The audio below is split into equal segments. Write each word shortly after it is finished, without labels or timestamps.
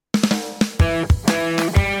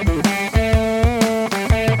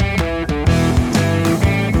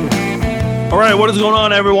right, what is going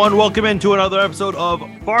on, everyone? Welcome into another episode of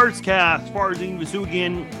Farz Cast. Farzin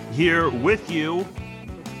Vasugian here with you.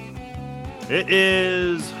 It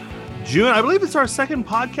is June. I believe it's our second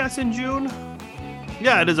podcast in June.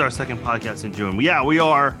 Yeah, it is our second podcast in June. Yeah, we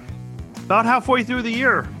are about halfway through the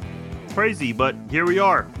year. Crazy, but here we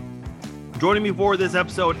are. Joining me for this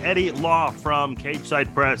episode, Eddie Law from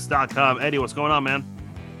CageSidePress.com. Eddie, what's going on, man?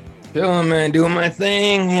 Chilling, man, doing my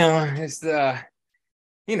thing. It's the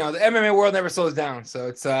MMA world never slows down, so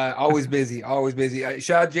it's always busy, always busy.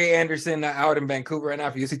 Shout out Jay Anderson out in Vancouver right now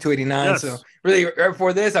for UFC 289. Yes. So really, right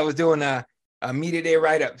before this, I was doing a media day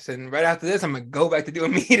write-ups, and right after this, I'm gonna go back to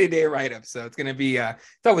doing media day write-ups. So it's gonna be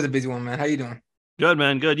it's always a busy one, man. How you doing? Good,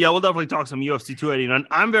 man. Good. Yeah, we'll definitely talk some UFC 289.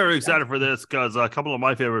 I'm very excited for this because a couple of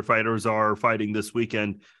my favorite fighters are fighting this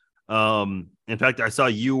weekend. In fact, I saw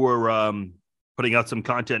you were putting out some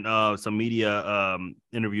content, some media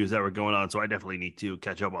interviews that were going on, so I definitely need to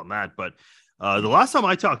catch up on that. But the last time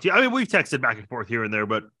I talked to you, I mean, we've texted back and forth here and there,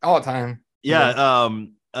 but all the time. Yeah. I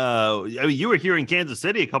mean, you were here in Kansas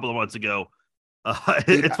City a couple of months ago.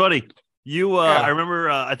 It's funny. I remember,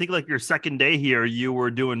 I think like your second day here, you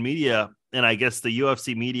were doing media, and I guess the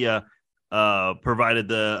UFC media provided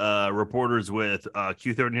the reporters with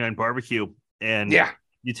Q39 barbecue. And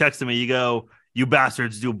you texted me, you go, "You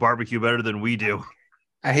bastards do barbecue better than we do."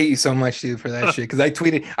 I hate you so much, dude, for that shit. Because I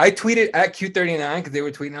tweeted at Q39 because they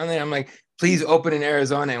were tweeting on there. I'm like, please open in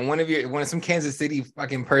Arizona. And one of some Kansas City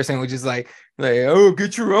fucking person was just like, oh,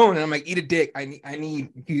 get your own. And I'm like, eat a dick. I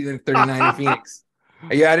need Q39 in Phoenix.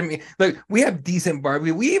 Yeah, I didn't mean, look, we have decent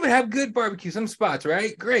barbecue. We even have good barbecue, some spots,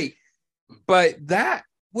 right? Great. But that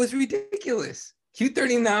was ridiculous.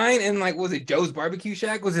 Q39 and like, was it Joe's Barbecue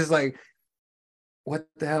Shack? Was just like, what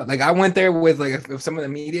the hell? Like, I went there with some of the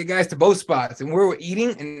media guys to both spots, and we were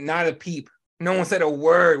eating and not a peep. No one said a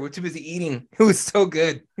word. We're too busy eating. It was so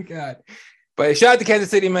good. God. But shout out to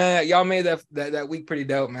Kansas City, man. Y'all made that week pretty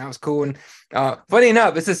dope, man. It was cool. And funny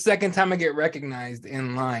enough, it's the second time I get recognized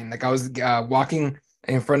in line. Like, I was walking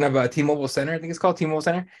in front of a T-Mobile Center. I think it's called T-Mobile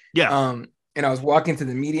Center. Yeah. And I was walking to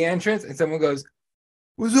the media entrance, and someone goes,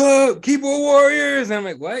 "What's up, Keyboard Warriors?" And I'm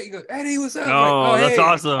like, "What?" He goes, "Eddie, what's up?" Oh, that's hey.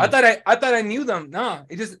 awesome. I thought I knew them. No,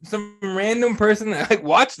 it's just some random person that like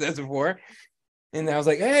watched this before. And I was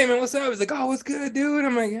like, "Hey, man, what's up?" He's like, "Oh, what's good, dude?"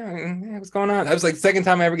 I'm like, "Yeah, what's going on?" That was like the second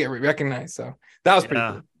time I ever get recognized. So that was pretty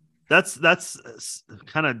cool. That's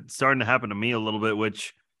kind of starting to happen to me a little bit,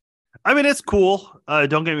 which, I mean, it's cool.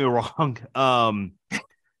 Don't get me wrong.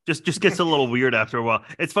 Just gets a little weird after a while.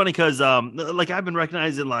 It's funny because like I've been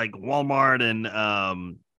recognized in like Walmart and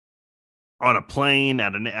on a plane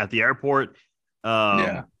at the airport.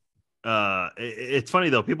 It's funny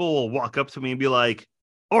though. People will walk up to me and be like,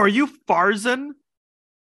 "Oh, are you Farzin?"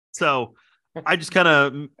 So I just kind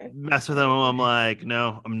of mess with them. I'm like,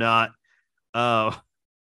 "No, I'm not." And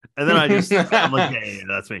then I'm like, "Yeah,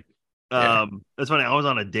 that's me." It's funny. I was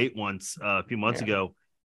on a date once a few months ago,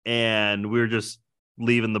 and we were just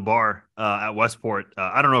leaving the bar at Westport.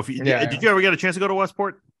 I don't know if you did you ever get a chance to go to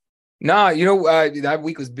Westport? No, that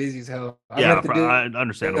week was busy as hell. I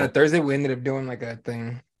understand. Thursday we ended up doing like a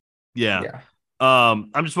thing. Yeah.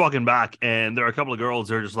 I'm just walking back, and there are a couple of girls.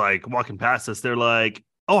 They're just like walking past us. They're like,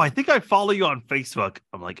 "Oh, I think I follow you on Facebook."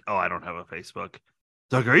 I'm like, "Oh, I don't have a Facebook."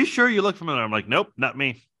 They're like, "Are you sure you look familiar?" I'm like, "Nope, not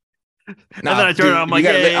me." And then I turn around. I'm like,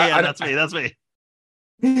 "Yeah, that's me. That's me."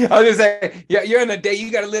 I was gonna say, yeah, you're on a date.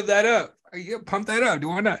 You got to live that up. You gotta pump that up. Do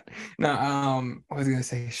why not? No, I was gonna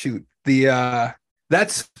say, shoot, the that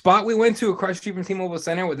spot we went to across the street from T-Mobile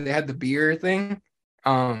Center where they had the beer thing.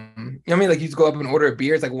 You know what I mean? Like, you just go up and order a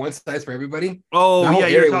beer. It's like one size for everybody. Oh yeah,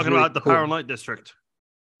 you're talking about the Power and Light District.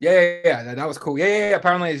 Yeah. That was cool. Yeah.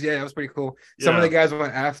 Power and Light, that was pretty cool. Some of the guys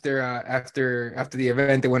went after the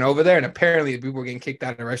event. They went over there, and apparently people were getting kicked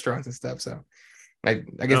out of restaurants and stuff. So, like,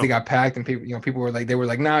 I guess they got packed, and people were like,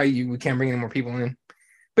 "Nah, we can't bring any more people in."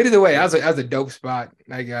 But either way, that was a dope spot.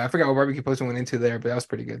 Like, I forgot what barbecue post went into there, but that was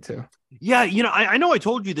pretty good too. Yeah, I know I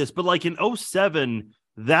told you this, but like in 2007,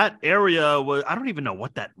 that area was, I don't even know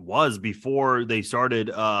what that was before they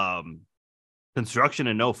started construction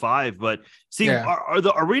in 2005. But see,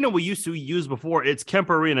 the arena we used to use before, it's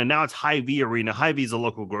Kemper Arena. Now it's Hy-Vee Arena. Hy-Vee is a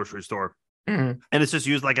local grocery store. And it's just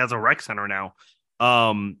used like as a rec center now.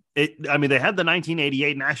 They had the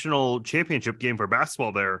 1988 national championship game for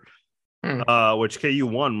basketball there. Which KU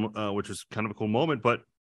won, which was kind of a cool moment, but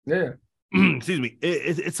excuse me.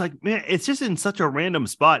 It's like, man, it's just in such a random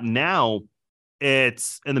spot. Now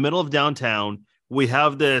it's in the middle of downtown. We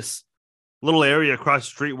have this little area across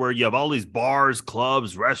the street where you have all these bars,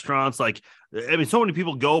 clubs, restaurants. Like, I mean, so many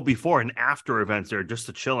people go before and after events there just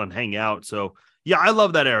to chill and hang out. So Yeah, I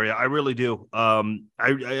love that area. I really do. I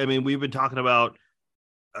mean, we've been talking about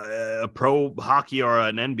a pro hockey or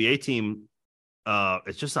an NBA team.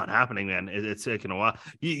 It's just not happening, man. It's taking a while.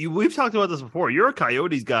 We've talked about this before. You're a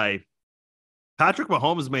Coyotes guy. Patrick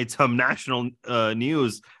Mahomes made some national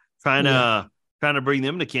news trying to bring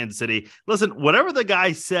them to Kansas City. Listen, whatever the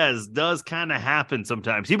guy says does kind of happen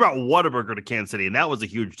sometimes. He brought Whataburger to Kansas City, and that was a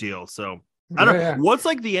huge deal. So I don't know. What's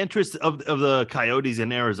like the interest of the Coyotes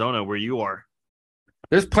in Arizona where you are?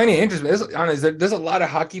 There's plenty of interest. There's a lot of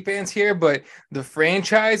hockey fans here, but the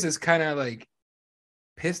franchise is kind of like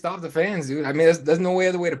pissed off the fans, dude. I mean, there's no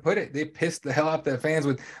other way to put it. They pissed the hell off the fans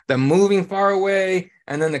with the moving far away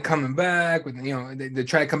and then the coming back with, they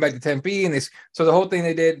try to come back to Tempe. And so the whole thing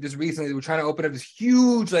they did just recently, they were trying to open up this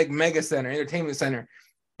huge like mega center, entertainment center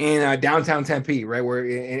in downtown Tempe, right? Where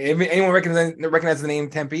anyone recognizes the name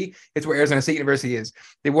Tempe, it's where Arizona State University is.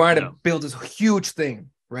 They wanted to build this huge thing,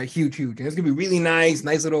 right? Huge. And it's going to be really nice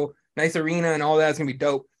arena and all that. It's going to be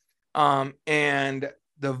dope. And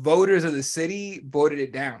the voters of the city voted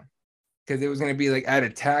it down because it was going to be like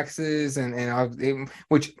added taxes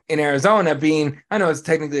which in Arizona I know it's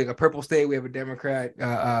technically like a purple state. We have a Democrat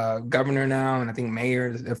governor now, and I think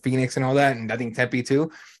mayor of Phoenix and all that, and I think Tempe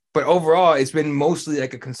too. But overall, it's been mostly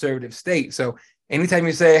like a conservative state. So anytime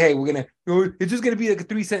you say, "Hey, it's just going to be like a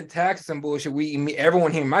 3-cent tax," some bullshit,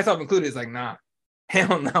 everyone here, myself included, is like, "Nah,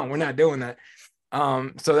 hell no, we're not doing that."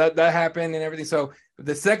 So that happened and everything. So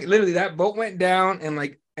literally that vote went down, and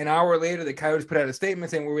like an hour later, the Coyotes put out a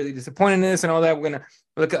statement saying we're really disappointed in this and all that. We're gonna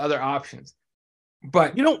look at other options.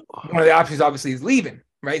 But one of the options obviously is leaving,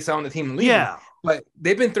 right? Selling the team and leaving. Yeah. But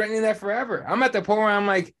they've been threatening that forever. I'm at the point where I'm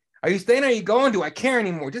like, are you staying or are you going? Do I care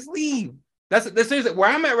anymore? Just leave. That's seriously where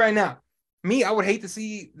I'm at right now. I would hate to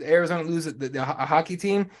see Arizona lose a hockey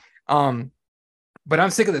team. But I'm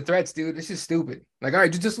sick of the threats, dude. It's just stupid. Like, all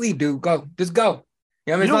right, just leave, dude. Go. Just go.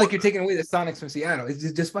 It's not like you're taking away the Sonics from Seattle.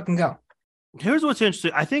 It's just fucking go. Here's what's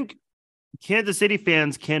interesting. I think Kansas City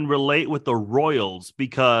fans can relate with the Royals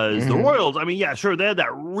because the Royals, I mean, yeah, sure, they had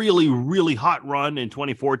that really, really hot run in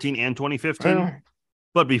 2014 and 2015.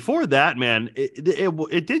 But before that, man,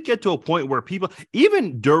 it did get to a point where people,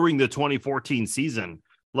 even during the 2014 season,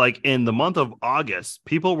 like in the month of August,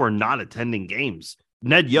 people were not attending games.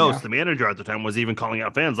 Ned Yost, the manager at the time, was even calling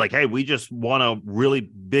out fans like, hey, we just won a really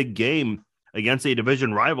big game against a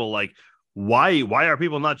division rival. Like, why are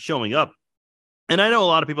people not showing up? And I know a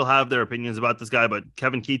lot of people have their opinions about this guy, but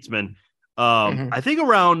Kevin Keatsman, I think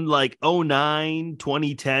around like 2009,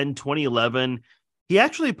 2010, 2011, he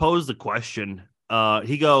actually posed the question.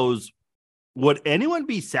 He goes, would anyone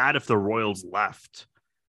be sad if the Royals left?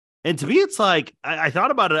 And to me, it's like, I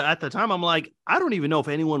thought about it at the time. I'm like, I don't even know if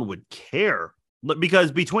anyone would care.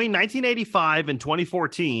 Because between 1985 and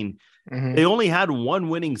 2014, they only had one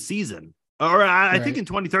winning season. Or I think in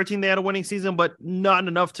 2013 they had a winning season, but not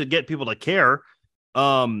enough to get people to care.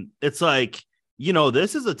 It's like,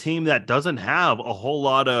 this is a team that doesn't have a whole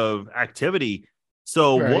lot of activity.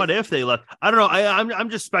 So what if they left? I don't know. I'm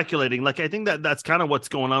just speculating. Like, I think that's kind of what's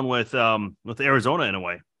going on with Arizona in a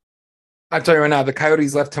way. I'll tell you right now, the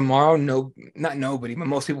Coyotes left tomorrow. No, not nobody, but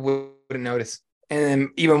most people wouldn't notice. And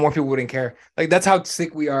then even more people wouldn't care. Like, that's how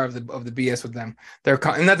sick we are of the BS with them.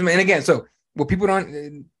 And again, so what people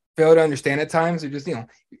don't fail to understand at times, they're just,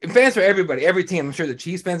 fans for everybody, every team. I'm sure the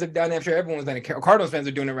Chiefs fans have done it. I'm sure everyone's done it. Cardinals fans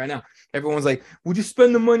are doing it right now. Everyone's like, we'll just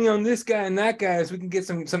spend the money on this guy and that guy so we can get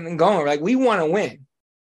something going. Like, we want to win.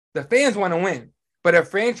 The fans want to win. But a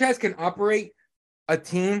franchise can operate a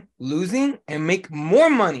team losing and make more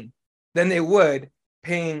money than they would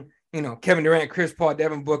paying Kevin Durant, Chris Paul,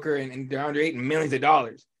 Devin Booker, and DeAndre Ayton millions of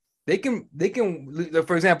dollars. They can,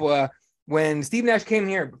 for example, when Steve Nash came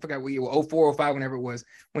here, I forgot what 04, 05, whenever it was,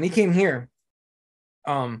 when he came here,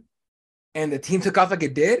 and the team took off like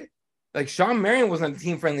it did, like Sean Marion was on a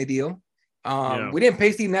team-friendly deal. We didn't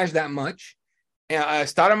pay Steve Nash that much. And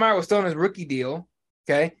Stoudemire was still on his rookie deal,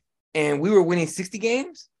 okay? And we were winning 60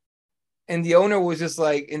 games. And the owner was just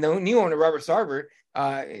like, and the new owner, Robert Sarver,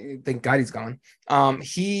 thank God he's gone.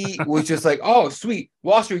 He was just like, oh, sweet,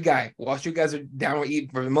 Wall Street guy. Wall Street guys are down to eat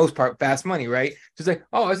for the most part, fast money, right? Just like,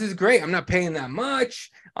 oh, this is great. I'm not paying that much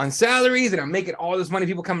on salaries, and I'm making all this money.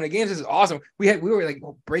 People coming to games. This is awesome. We were like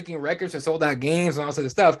breaking records for sold out games and all sort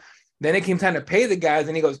of stuff. Then it came time to pay the guys,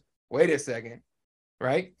 and he goes, wait a second,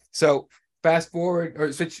 right? So fast forward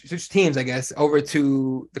or switch teams, I guess, over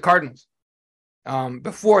to the Cardinals.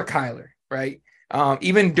 Before Kyler, right?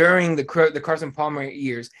 Even during the Carson Palmer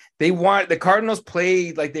years, the Cardinals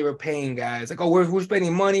played like they were paying guys. Like, oh, we're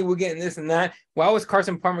spending money, we're getting this and that. Why was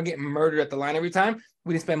Carson Palmer getting murdered at the line every time?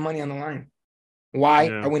 We didn't spend money on the line. Why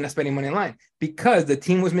are we not spending money in line? Because the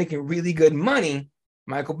team was making really good money.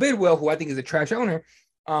 Michael Bidwell, who I think is a trash owner,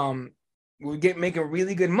 would making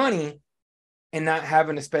really good money and not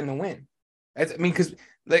having to spend to win. Because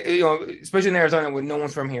like especially in Arizona when no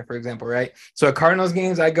one's from here, for example, right? So at Cardinals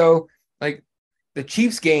games, I go like the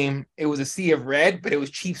Chiefs game, it was a sea of red, but it was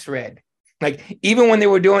Chiefs red. Like even when they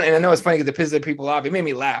were doing, and I know it's funny because it pisses people off. It made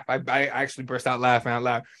me laugh. I actually burst out laughing out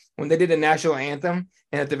loud when they did the national anthem,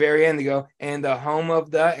 and at the very end they go, "And the home of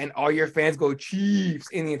the," and all your fans go Chiefs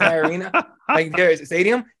in the entire arena, like there's a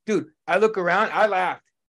stadium. Dude, I look around, I laughed,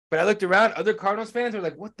 but I looked around, other Cardinals fans were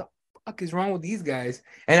like, "What the fuck is wrong with these guys?"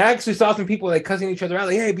 And I actually saw some people like cussing each other out,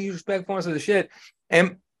 like, "Hey, be respectful and sort of shit."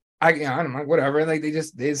 And I don't know, whatever. Like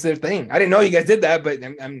it's their thing. I didn't know you guys did that, but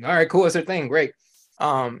I'm all right, cool. It's their thing, great.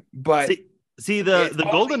 But. See, the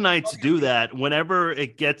Golden Knights do that whenever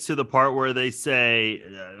it gets to the part where they say,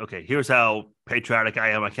 okay, here's how patriotic I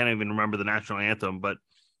am. I can't even remember the national anthem, but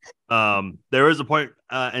there is a point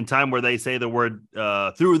in time where they say the word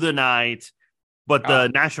through the night, but the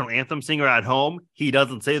national anthem singer at home, he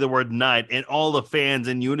doesn't say the word night, and all the fans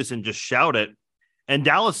in unison just shout it. And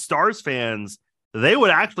Dallas Stars fans, they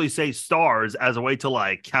would actually say stars as a way to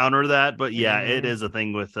like counter that. But yeah, it is a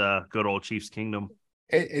thing with good old Chiefs Kingdom.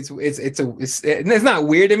 It's not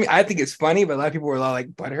weird to me. I think it's funny, but a lot of people were like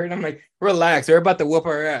butthurt. I'm like, relax. They're about to whoop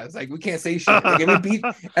our ass. Like we can't say shit. Like, if we beat,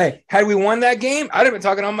 hey, had we won that game, I'd have been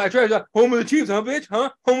talking on my trash. Like, home of the Chiefs, huh, bitch? Huh?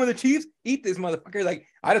 Home of the Chiefs? Eat this motherfucker. Like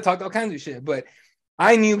I'd have talked all kinds of shit. But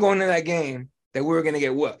I knew going into that game that we were gonna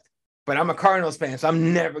get whooped. But I'm a Cardinals fan, so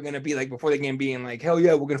I'm never gonna be like before the game being like, hell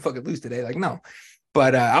yeah, we're gonna fucking lose today. Like no.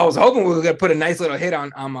 But I was hoping we were gonna put a nice little hit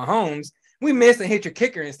on Mahomes. We missed and hit your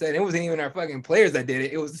kicker instead. It wasn't even our fucking players that did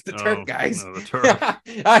it. It was the turf guys. No, the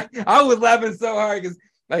turf. I was laughing so hard because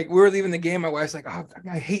like we were leaving the game. My wife's like, "Oh,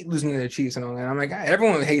 I hate losing to the Chiefs," and all that. I'm like,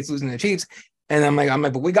 everyone hates losing to the Chiefs. And I'm like,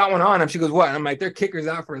 but we got one on. And she goes, "What?" And I'm like, "Their kicker's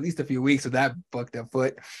out for at least a few weeks with that fucked up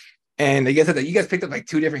foot." And they said that you guys picked up like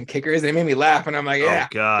 2 different kickers. They made me laugh, and I'm like, "Yeah,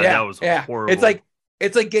 oh god, that was horrible."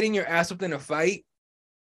 It's like getting your ass whipped in a fight,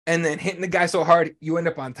 and then hitting the guy so hard you end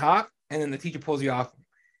up on top, and then the teacher pulls you off.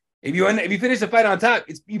 If you finish the fight on top,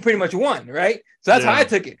 you pretty much won, right? So that's how I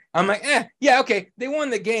took it. I'm like, yeah, okay. They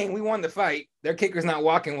won the game. We won the fight. Their kicker's not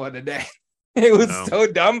walking well today. It was so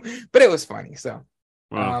dumb, but it was funny. So,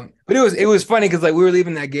 but it was funny because like we were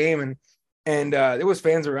leaving that game and there was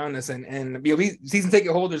fans around us and season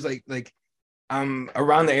ticket holders like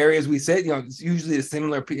around the areas we sit. It's usually the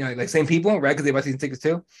similar like same people, right? Because they buy season tickets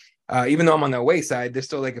too. Even though I'm on the away side, there's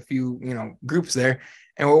still like a few groups there.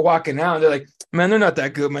 And we're walking out, and they're like, "Man, they're not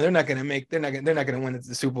that good, man. They're not gonna win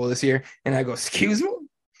the Super Bowl this year." And I go, "Excuse me?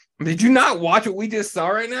 Did you not watch what we just saw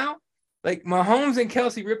right now? Like Mahomes and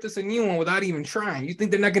Kelsey ripped us a new one without even trying. You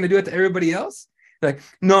think they're not gonna do it to everybody else?" They're like,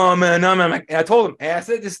 no, man. And I told them, I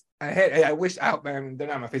said this. I wish out, man. They're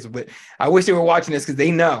not on my Facebook, but I wish they were watching this because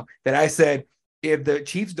they know that I said if the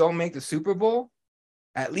Chiefs don't make the Super Bowl,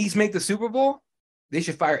 at least make the Super Bowl, they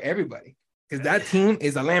should fire everybody because that team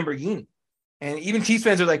is a Lamborghini. And even Chiefs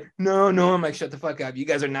fans are like, no. I'm like, shut the fuck up. You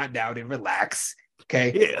guys are not doubted. Relax.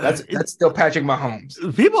 Okay. Yeah, that's still Patrick Mahomes.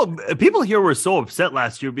 People here were so upset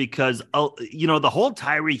last year because, the whole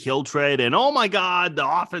Tyreek Hill trade and, oh my God, the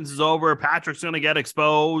offense is over. Patrick's going to get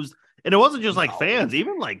exposed. And it wasn't just like fans,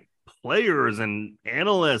 even like players and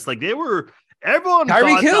analysts. Like everyone.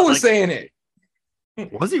 Tyreek Hill was saying it.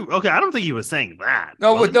 Was he? Okay, I don't think he was saying that.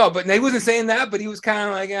 No, but he wasn't saying that, but he was kind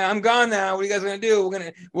of like, I'm gone now. What are you guys going to do?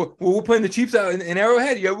 We're playing the Chiefs out in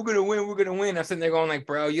Arrowhead. Yeah, we're going to win. We're going to win. I'm sitting there going like,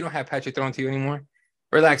 bro, you don't have Patrick thrown to you anymore.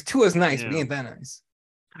 Relax. Tua's nice, but he ain't that nice.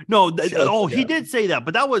 No, he did say that,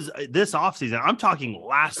 but that was this offseason. I'm talking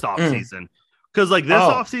last offseason. Because like this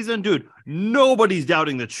offseason, dude, nobody's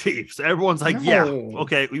doubting the Chiefs. Everyone's like, yeah,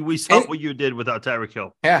 okay, we saw what you did without Tyreek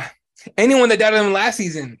Hill. Yeah. Anyone that doubted him last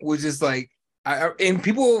season was just like, and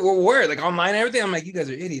people were worried, like online and everything. I'm like, you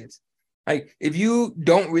guys are idiots. Like, if you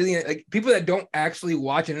don't really like people that don't actually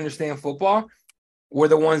watch and understand football, were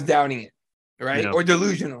the ones doubting it, right? Yeah. Or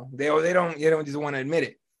delusional. They don't just want to admit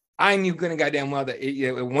it. I knew good and goddamn well that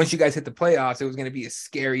once you guys hit the playoffs, it was going to be a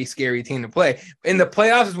scary, scary team to play. In the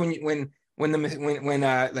playoffs is when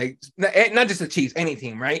like not just the Chiefs, any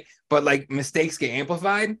team, right? But like mistakes get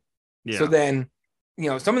amplified. Yeah. So then.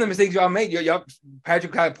 Some of the mistakes y'all made,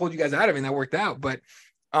 Patrick kind of pulled you guys out of it, and that worked out. But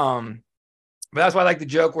that's why I like the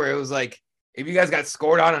joke where it was like, if you guys got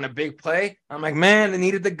scored on a big play, I'm like, man, they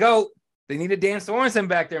needed the GOAT. They needed Dan Sorensen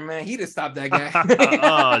back there, man. He'd have stopped that guy.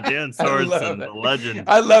 Dan Sorensen, the legend.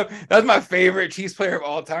 That's my favorite Chiefs player of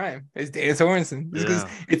all time is Dan Sorensen. Because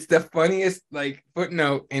it's the funniest like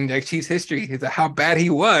footnote in like Chiefs history is how bad he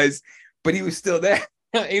was, but he was still there.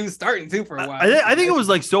 He was starting too for a while. I think it was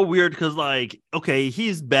like so weird because like, okay,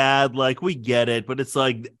 he's bad, like we get it, but it's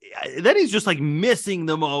like then he's just like missing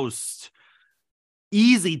the most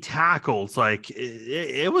easy tackles. Like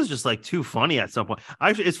it was just like too funny at some point.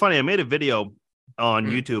 Actually, it's funny. I made a video on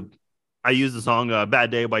YouTube. I used the song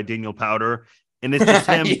 "Bad Day" by Daniel Powder, and it's just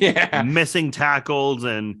him missing tackles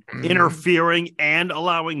and interfering and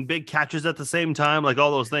allowing big catches at the same time, like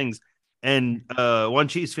all those things. And one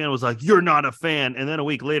Chiefs fan was like, "You're not a fan." And then a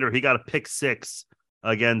week later, he got a pick 6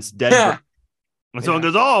 against Denver. And someone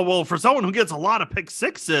goes, "Oh, well, for someone who gets a lot of pick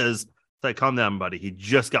 6s, it's like, calm down, buddy. He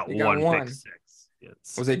just got one pick 6."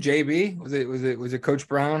 Was it JB? Was it Coach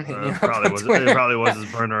Brown? It probably was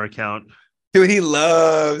his burner account. Dude, he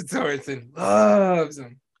loves Sorensen. Loves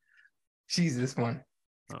him. Jesus, one.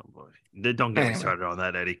 Oh boy! Don't get me started on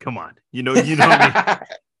that, Eddie. Come on, you know me.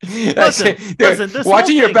 Listen,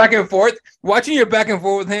 watching your back and forth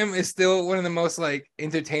with him is still one of the most like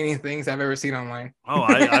entertaining things I've ever seen online. Oh,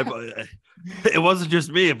 it wasn't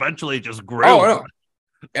just me. Eventually, it just grew. Oh, no.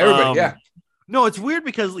 Everybody, yeah. No, it's weird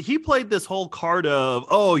because he played this whole card of,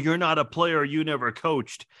 "Oh, you're not a player, you never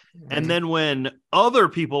coached." And then when other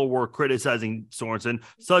people were criticizing Sorensen,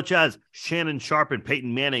 such as Shannon Sharp and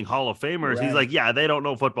Peyton Manning, Hall of Famers, he's like, "Yeah, they don't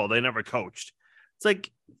know football. They never coached." It's like,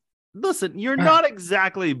 listen, you're not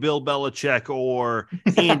exactly Bill Belichick or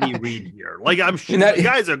Andy Reid here. Like, I'm sure the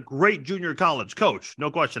guy's a great junior college coach, no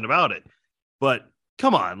question about it. But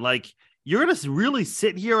come on, like, you're going to really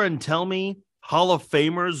sit here and tell me Hall of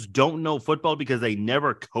Famers don't know football because they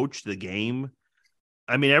never coached the game?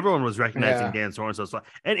 I mean, everyone was recognizing Dan Sorensen,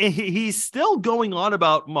 and he's still going on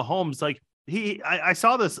about Mahomes. Like I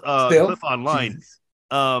saw this clip online.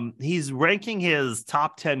 He's ranking his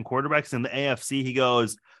top 10 quarterbacks in the AFC. He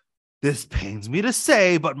goes, "This pains me to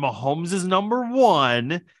say, but Mahomes is number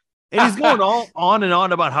 1." And he's going all on and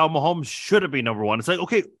on about how Mahomes shouldn't be number 1. It's like,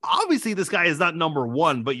 okay, obviously this guy is not number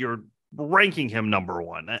 1, but you're ranking him number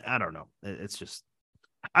 1. I don't know. It's just,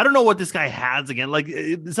 I don't know what this guy has again. Like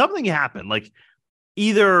something happened. Like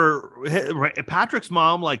either Patrick's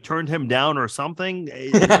mom like turned him down or something.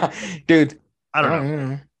 Dude, I don't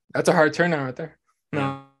know. That's a hard turnout right there.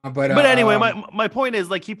 No, but anyway, my point is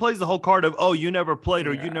like he plays the whole card of, "Oh, you never played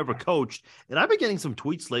or you never coached." And I've been getting some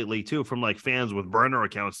tweets lately too from like fans with burner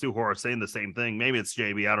accounts too who are saying the same thing. Maybe it's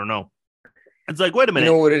JB, I don't know. It's like, wait a minute.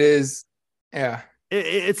 You know what it is? Yeah.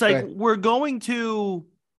 It's like we're going to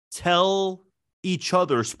tell each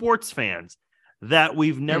other, sports fans, that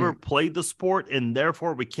we've never played the sport and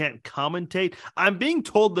therefore we can't commentate. I'm being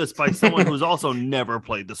told this by someone who's also never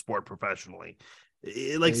played the sport professionally.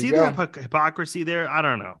 Like, see the hypocrisy there? I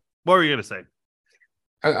don't know. What were you going to say?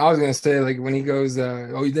 I was going to say, like, when he goes,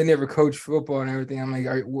 "Oh, they never coach football and everything." I'm like,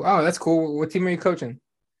 "Oh, that's cool. What team are you coaching?"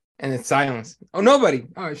 And it's silence. "Oh, nobody."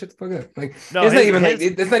 "All right, shut the fuck up." Like, no, it's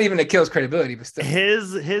not even that kills credibility, but still.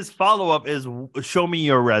 His follow-up is, "Show me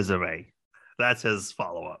your resume." That's his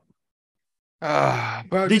follow-up.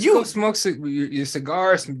 Bro, did you go smoke your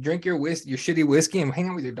cigars, drink your shitty whiskey, and hang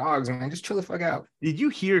out with your dogs, man? Just chill the fuck out. Did you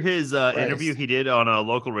hear his interview he did on a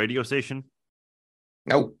local radio station?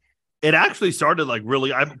 No. It actually started like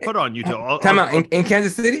really. I put on YouTube. Time out in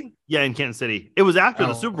Kansas City. Yeah, in Kansas City. It was after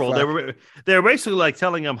the Super Bowl. Fuck. They were basically like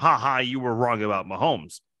telling him, "Ha, you were wrong about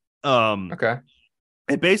Mahomes." Okay.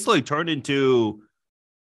 It basically turned into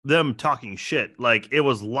them talking shit. Like it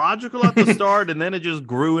was logical at the start, and then it just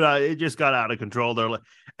grew. It just got out of control.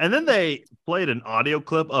 And then they played an audio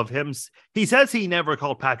clip of him. He says he never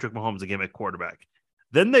called Patrick Mahomes a gimmick quarterback.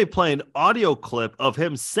 Then they play an audio clip of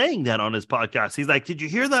him saying that on his podcast. He's like, "Did you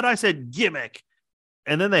hear that? I said gimmick."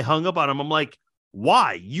 And then they hung up on him. I'm like,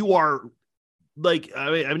 why? You are like,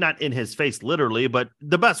 I mean, I'm not in his face literally, but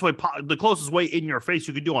the best way, the closest way in your face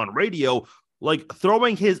you could do on radio, like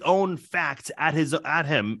throwing his own facts at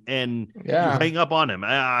him and hang up on him.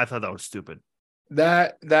 I thought that was stupid.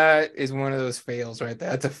 That is one of those fails right there.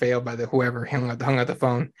 That's a fail by whoever hung up the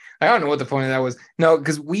phone. I don't know what the point of that was. No,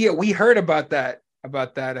 because we heard about that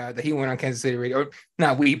that he went on Kansas City radio.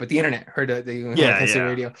 Not we, but the internet heard that he went on Kansas City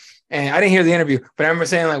radio. And I didn't hear the interview, but I remember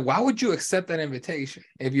saying, like, why would you accept that invitation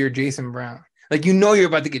if you're Jason Brown? Like, you're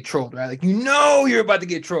about to get trolled, right? Like, you're about to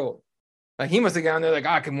get trolled. Like, he must have gone there like,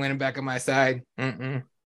 I can win him back on my side. Nope.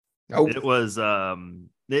 It was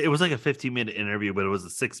like a 15-minute interview, but it was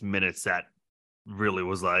the 6 minutes that really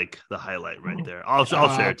was like the highlight right there. I'll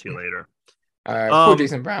share it to you later. All right, poor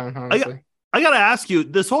Jason Brown, honestly. I got to ask you,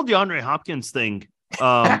 this whole DeAndre Hopkins thing,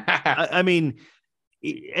 I mean,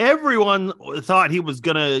 everyone thought he was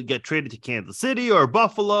going to get traded to Kansas City or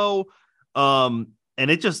Buffalo. And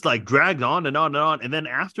it just like dragged on and on and on. And then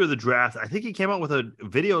after the draft, I think he came out with a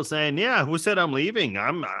video saying, yeah, who said I'm leaving?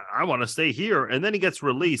 I want to stay here. And then he gets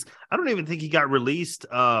released. I don't even think he got released.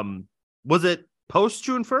 Was it post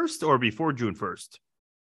June 1st or before June 1st?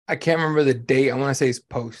 I can't remember the date. I want to say it's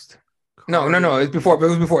post. No. It's before. It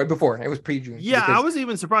was before. It was pre-June. Yeah, I was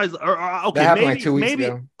even surprised. Okay, that happened like 2 weeks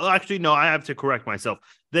ago. Actually, no, I have to correct myself.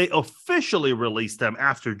 They officially released them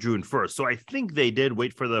after June 1st. So I think they did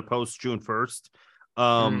wait for the post June 1st.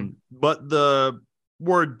 But the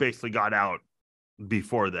word basically got out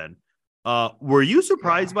before then. Were you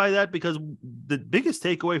surprised by that? Because the biggest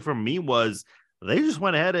takeaway from me was they just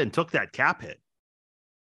went ahead and took that cap hit.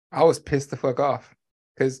 I was pissed the fuck off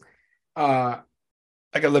because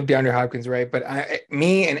like I love DeAndre Hopkins, right? But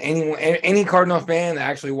me and any Cardinal fan that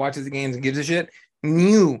actually watches the games and gives a shit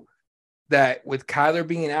knew that with Kyler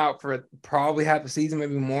being out for probably half the season,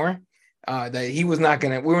 maybe more, that we were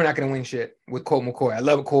not gonna win shit with Colt McCoy. I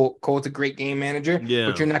love Colt. Colt's a great game manager,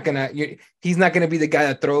 but he's not gonna be the guy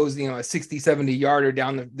that throws, a 60, 70 yarder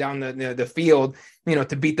down the field,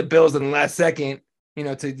 to beat the Bills in the last second, to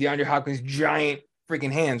DeAndre Hopkins' giant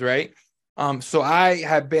freaking hands, right? So I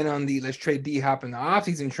have been on the let's trade D-Hop in the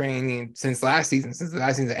offseason training since the last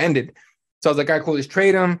season ended. So I was like, all right, cool, let's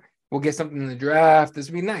trade him. We'll get something in the draft. This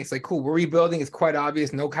would be nice. Like, cool, we're rebuilding. It's quite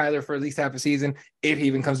obvious. No Kyler for at least half a season, if he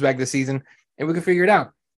even comes back this season, and we can figure it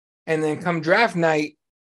out. And then come draft night,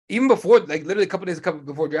 even before, like literally a couple days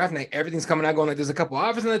before draft night, everything's coming out going like there's a couple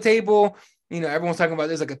offers on the table. Everyone's talking about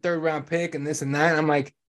there's like a 3rd round pick and this and that. And I'm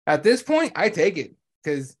like, at this point, I take it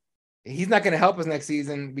because he's not going to help us next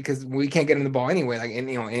season because we can't get him the ball anyway. Like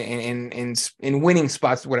in winning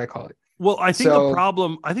spots is what I call it. Well, I think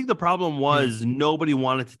the problem was nobody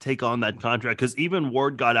wanted to take on that contract because even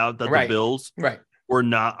word got out that the Bills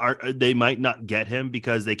they might not get him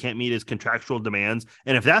because they can't meet his contractual demands.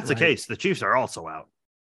 And if that's the case, the Chiefs are also out.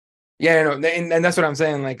 Yeah, no, and that's what I'm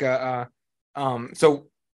saying. Like, so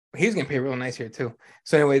he's gonna pay real nice here too.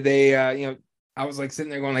 So anyway, they, I was like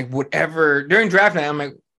sitting there going like, whatever during draft night. I'm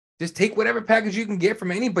like, just take whatever package you can get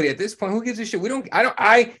from anybody at this point. Who gives a shit?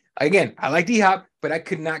 I like D-Hop, but I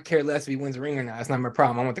could not care less if he wins a ring or not. That's not my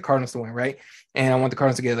problem. I want the Cardinals to win, right? And I want the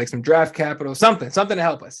Cardinals to get like some draft capital, something to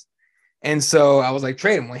help us. And so I was like,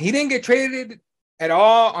 trade him. When he didn't get traded at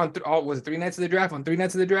all was it 3 nights of the draft? On 3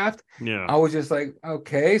 nights of the draft, yeah, I was just like,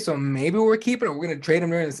 okay, so maybe we're keeping it. We're gonna trade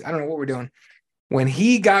him during this. I don't know what we're doing. When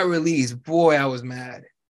he got released, boy, I was mad.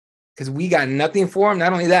 Because we got nothing for him.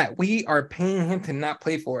 Not only that, we are paying him to not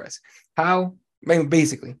play for us.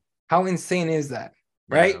 Basically, how insane is that?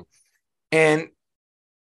 Right? Yeah. And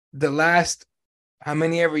the last how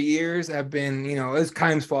many ever years have been, it's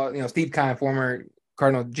Keim's fault. Steve Keim, former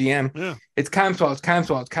Cardinal GM. Yeah. It's Keim's fault.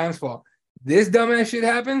 This dumbass shit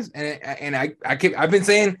happens, and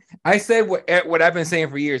I said what I've been saying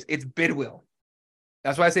for years. It's Bidwill.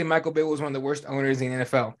 That's why I say Michael Bidwill is one of the worst owners in the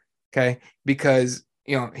NFL. Okay, because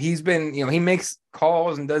he's been, he makes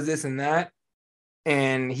calls and does this and that,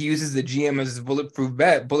 and he uses the GM as his bulletproof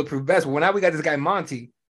vest. Well, now we got this guy Monty,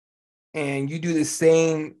 and you do the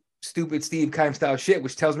same stupid Steve Keim style shit,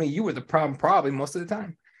 which tells me you were the problem probably most of the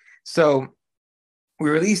time. So we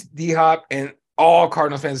released D-Hop, and all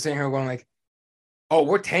Cardinals fans are sitting here going like, "Oh,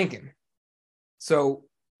 we're tanking." So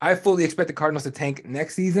I fully expect the Cardinals to tank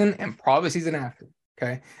next season and probably the season after.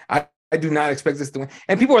 Okay, I do not expect this to win.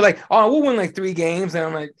 And people are like, "Oh, we'll win like 3 games." And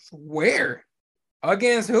I'm like, where?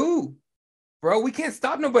 Against who? Bro, we can't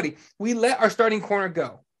stop nobody. We let our starting corner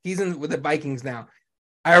go. He's in with the Vikings now.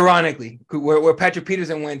 Ironically, where Patrick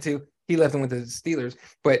Peterson went to, he left and went to the Steelers.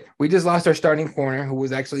 But we just lost our starting corner, who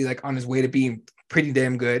was actually like on his way to being pretty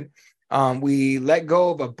damn good. We let go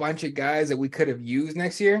of a bunch of guys that we could have used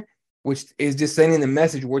next year, which is just sending the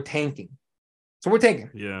message we're tanking. So we're tanking.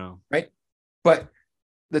 Yeah. Right? But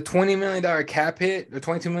the $20 million cap hit, the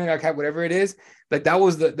 $22 million cap, whatever it is, like that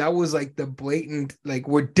was like the blatant, like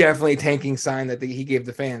we're definitely tanking sign that he gave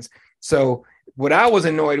the fans. So what I was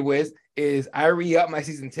annoyed with is I re-upped my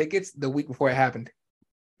season tickets the week before it happened.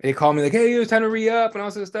 They called me like, "Hey, it was time to re-up and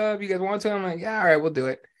all sorts of stuff. You guys want to?" I'm like, "Yeah, all right, we'll do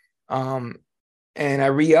it." And I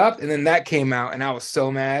re-upped, and then that came out, and I was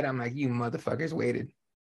so mad. I'm like, "You motherfuckers waited."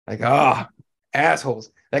 Like, assholes.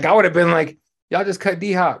 Like I would have been like, "Y'all just cut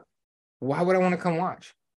D-Hop. Why would I want to come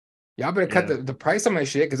watch? Y'all better cut the price on my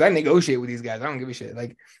shit because I negotiate with these guys. I don't give a shit."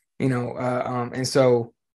 Like, and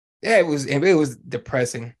so yeah, it was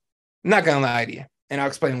depressing. I'm not gonna lie to you, and I'll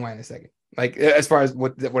explain why in a second. Like as far as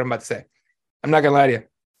what I'm about to say, I'm not gonna lie to you.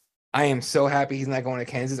 I am so happy he's not going to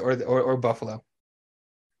Kansas or Buffalo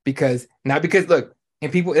because look,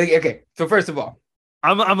 and people okay. So first of all,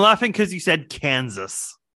 I'm laughing because you said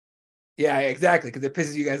Kansas. Yeah, exactly. Because it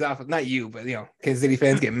pisses you guys off. Not you, but Kansas City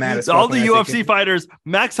fans get mad as fuck. All the UFC fighters,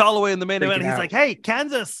 Max Holloway in the main event, he's like, "Hey,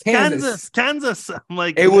 Kansas. I'm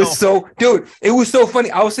like, it was so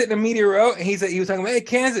funny. I was sitting in the media row, and he was talking about, hey,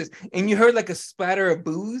 Kansas, and you heard like a splatter of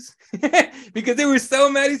booze because they were so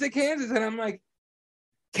mad. He said Kansas, and I'm like,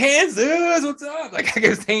 Kansas, what's up? Like I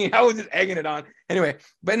was saying, I was just egging it on. Anyway,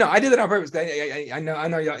 but no, I did it on purpose. I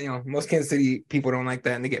know, y'all, most Kansas City people don't like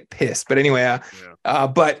that and they get pissed. But anyway,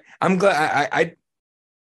 but I'm glad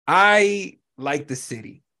I like the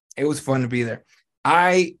city. It was fun to be there.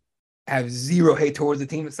 I have zero hate towards the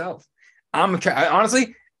team itself.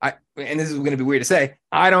 Honestly, and this is going to be weird to say,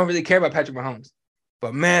 I don't really care about Patrick Mahomes.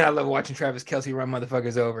 But man, I love watching Travis Kelce run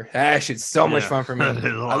motherfuckers over. That shit's so much fun for me. I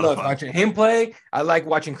love watching him play. I like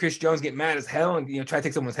watching Chris Jones get mad as hell and try to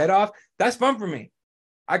take someone's head off. That's fun for me.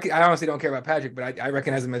 I honestly don't care about Patrick, but I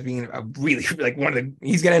recognize him as being a really like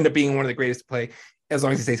he's gonna end up being one of the greatest to play as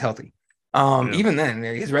long as he stays healthy. Even then,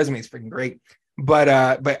 his resume is freaking great. But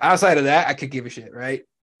outside of that, I could give a shit, right?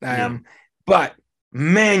 But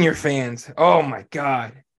man, your fans, oh my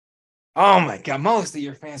god, most of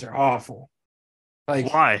your fans are awful.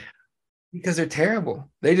 Like, why? Because they're terrible.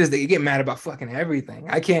 They get mad about fucking everything.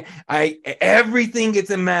 Everything gets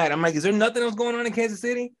them mad. I'm like, is there nothing else going on in Kansas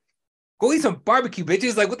City? Go eat some barbecue,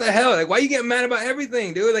 bitches. Like, what the hell? Like, why you getting mad about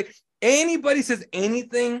everything, dude? Like, anybody says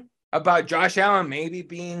anything about Josh Allen maybe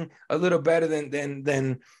being a little better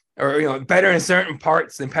than or better in certain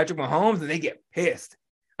parts than Patrick Mahomes, and they get pissed.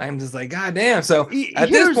 I'm just like, God damn. So at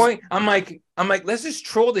this point, I'm like, let's just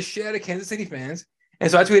troll the shit out of Kansas City fans. And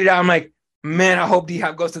so I tweeted out, I'm like, man, I hope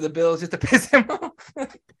D-Hop goes to the Bills just to piss him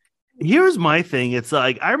off. Here's my thing. It's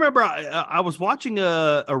like, I remember I was watching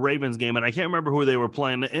a Ravens game, and I can't remember who they were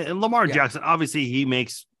playing. And Lamar Jackson, obviously, he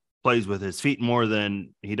makes plays with his feet more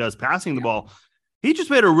than he does passing the ball. He just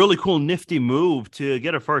made a really cool, nifty move to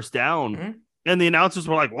get a first down. Mm-hmm. And the announcers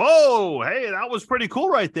were like, whoa, hey, that was pretty cool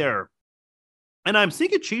right there. And I'm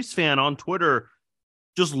seeing a Chiefs fan on Twitter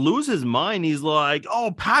just lose his mind. He's like,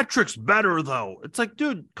 oh, Patrick's better, though. It's like,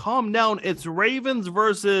 dude, calm down. It's Ravens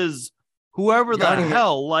versus whoever the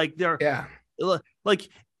hell. Like, like,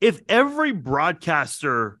 if every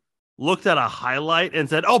broadcaster looked at a highlight and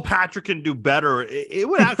said, oh, Patrick can do better, it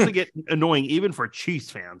would actually get annoying even for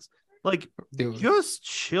Chiefs fans. Like, dude, just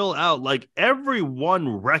chill out. Like, everyone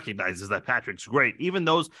recognizes that Patrick's great. Even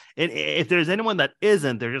those, and if there's anyone that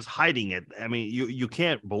isn't, they're just hiding it. I mean, you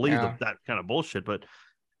can't believe that kind of bullshit. But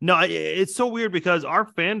no, it's so weird because our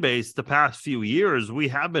fan base, the past few years, we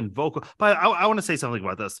have been vocal. But I want to say something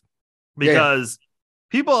about this because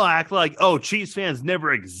people act like, oh, Chiefs fans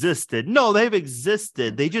never existed. No, they've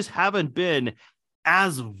existed. They just haven't been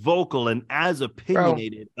as vocal and as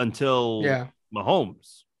opinionated until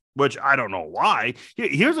Mahomes. Which I don't know why.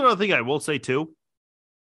 Here's another thing I will say too.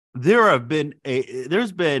 There's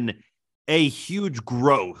been a huge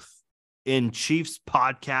growth in Chiefs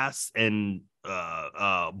podcasts and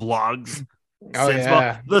blogs.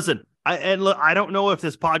 Listen, I don't know if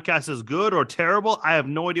this podcast is good or terrible. I have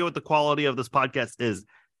no idea what the quality of this podcast is.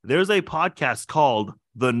 There's a podcast called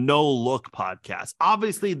the No Look Podcast.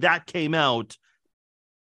 Obviously, that came out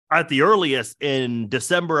at the earliest in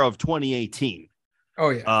December of 2018. Oh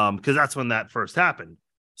yeah. Because that's when that first happened.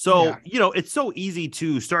 So, it's so easy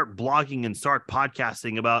to start blogging and start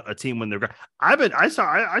podcasting about a team when they're I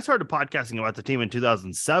started podcasting about the team in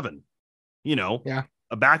 2007.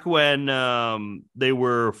 Back when they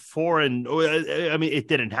were 4-. I mean, it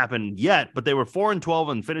didn't happen yet, but they were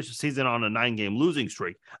 4-12 and finished the season on a 9-game losing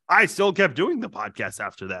streak. I still kept doing the podcast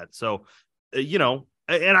after that. So,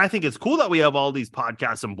 and I think it's cool that we have all these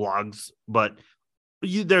podcasts and blogs, but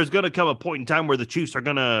there's going to come a point in time where the Chiefs are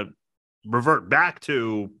going to revert back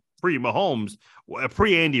to pre-Mahomes,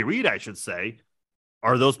 pre-Andy Reid, I should say.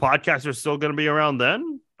 Are those podcasters still going to be around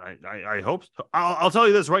then? I hope so. I'll tell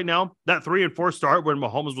you this right now, that 3-4 start when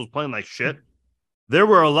Mahomes was playing like shit, there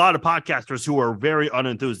were a lot of podcasters who were very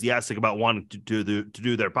unenthusiastic about wanting to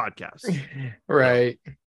do their podcasts. Right.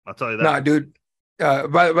 So, I'll tell you that. Nah, dude. By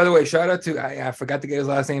the way, shout out to, I forgot to get his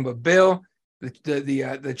last name, but Bill,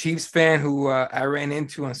 the Chiefs fan who I ran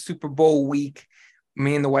into on Super Bowl week.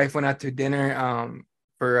 Me and the wife went out to dinner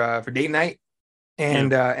for date night,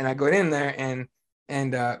 and I go in there and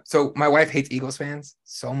so my wife hates Eagles fans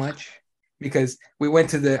so much because we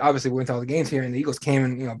went to all the games here, and the Eagles came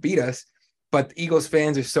and beat us. But the Eagles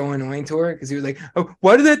fans are so annoying to her because he was like, oh,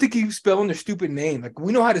 why do they have to keep spelling their stupid name? Like,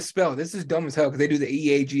 we know how to spell. This is dumb as hell because they do the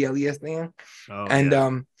EAGLES thing.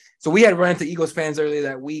 So we had run into Eagles fans earlier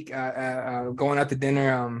that week, going out to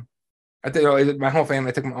dinner. I think my whole family,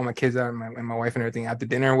 I took all my kids out and my wife and everything out to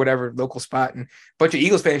dinner or whatever, local spot. And a bunch of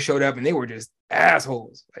Eagles fans showed up and they were just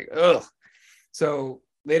assholes. Like, ugh. So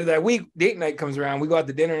later that week, date night comes around. We go out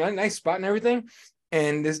to dinner, nice spot and everything.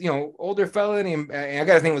 And this, older fella, and I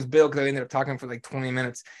got to think it was Bill because I ended up talking for like 20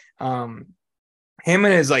 minutes. Him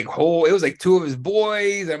and his it was like two of his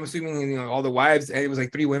boys. I'm assuming, all the wives, it was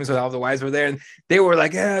like three women, so all the wives were there. And they were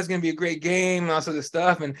like, yeah, it's going to be a great game and all sorts of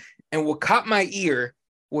stuff. And what caught my ear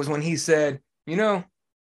was when he said, that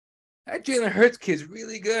Jalen Hurts kid's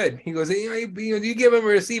really good. He goes, you give him a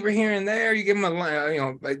receiver here and there, you give him a,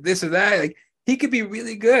 like this or that. Like, he could be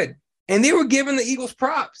really good. And they were giving the Eagles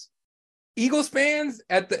props. Eagles fans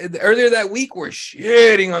earlier that week were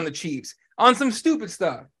shitting on the Chiefs on some stupid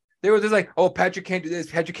stuff. They were just like, oh, Patrick can't do this,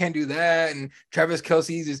 Patrick can't do that, and Travis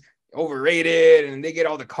Kelce's is overrated, and they get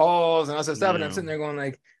all the calls and all that stuff. And I'm sitting there going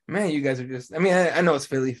like, man, you guys are just, I know it's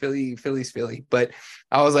Philly's Philly, but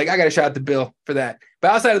I was like, I got to shout out to Bill for that.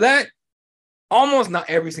 But outside of that, almost not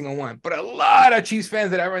every single one, but a lot of Chiefs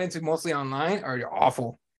fans that I run into mostly online are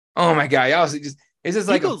awful. Oh my God. It's just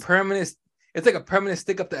like Eagles, it's like a permanent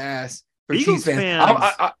stick up the ass for Eagles Chiefs fans.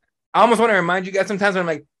 I almost want to remind you guys sometimes when I'm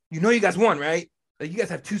like, you guys won, right? Like, you guys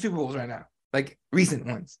have 2 Super Bowls right now, like recent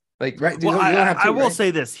ones. Like, right? Well, I will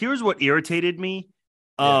say this. Here's what irritated me.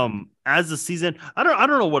 As the season, I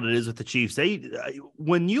don't know what it is with the Chiefs.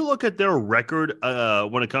 When you look at their record,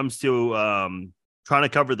 when it comes to trying to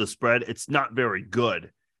cover the spread, it's not very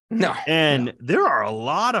good. No, and there are a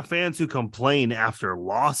lot of fans who complain after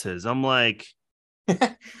losses. I'm like,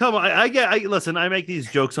 come on, listen, I make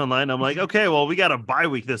these jokes online. I'm like, okay, well, we got a bye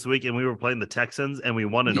week this week, and we were playing the Texans, and we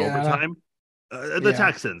won in overtime.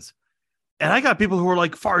 Texans, and I got people who are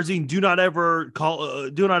like, Farzine, do not ever call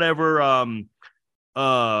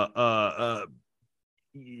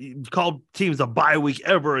teams a bye week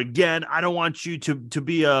ever again. I don't want you to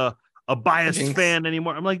be a biased fan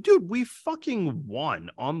anymore. I'm like, dude, we fucking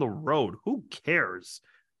won on the road. Who cares?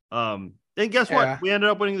 And guess what? We ended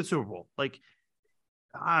up winning the Super Bowl. Like,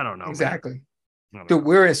 I don't know. Exactly. Dude,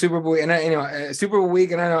 we're in Super Bowl, and Super Bowl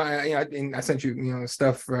week, and I know, I sent you,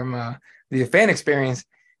 stuff from the fan experience,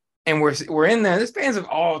 and we're in there. There's fans of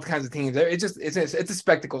all kinds of teams. It's a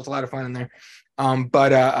spectacle. It's a lot of fun in there.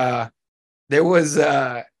 But there was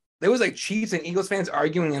like Chiefs and Eagles fans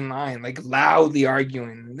arguing in line, like loudly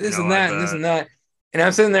arguing this and that and this and that. And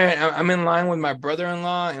I'm sitting there, and I'm in line with my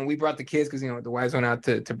brother-in-law, and we brought the kids because the wives went out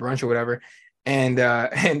to brunch or whatever. And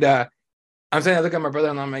I'm sitting there, I look at my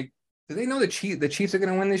brother-in-law, I'm like, do they know the Chiefs are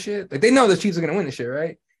gonna win this shit? Like, they know the Chiefs are gonna win this shit,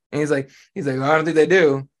 right? And he's like, well, I don't think they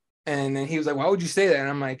do. And then he was like, why would you say that? And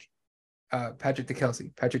I'm like, Patrick to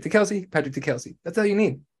Kelce. That's all you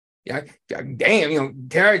need. Yeah, damn,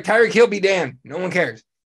 Tyreek Hill be damned. No one cares.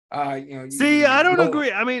 See, I don't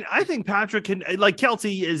agree. I think Patrick can, like,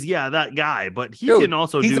 Kelce is, that guy, but he can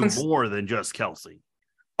also do more than just Kelce.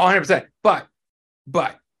 100%. But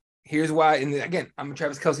here's why. And again, I'm a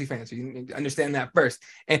Travis Kelce fan, so you need to understand that first.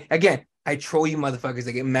 And again, I troll you motherfuckers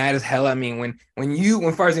that get mad as hell at me when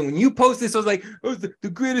you post this. I was like, oh, the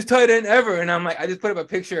greatest tight end ever, and I'm like, I just put up a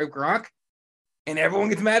picture of Gronk, and everyone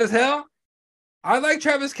gets mad as hell. I like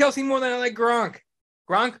Travis Kelce more than I like Gronk.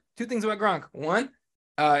 Gronk, 2 things about Gronk. 1,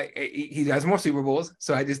 he has more Super Bowls,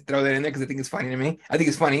 so I just throw that in there because I think it's funny to me. I think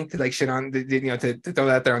it's funny to like shit on, to throw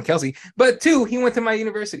that there on Kelce. But 2, he went to my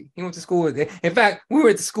university. He went to school with it. In fact, we were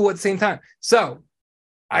at the school at the same time. So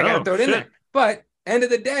I gotta throw it in there. But end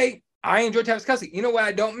of the day, I enjoy Travis Kelce. You know what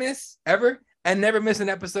I don't miss ever? I never miss an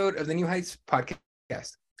episode of the New Heights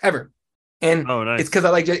podcast ever. And nice. It's because I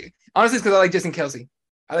like Jason Kelce.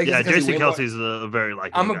 Jason Kelce's a very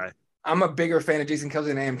likable guy. I'm a bigger fan of Jason Kelce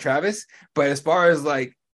than I am Travis. But as far as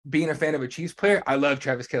like being a fan of a Chiefs player, I love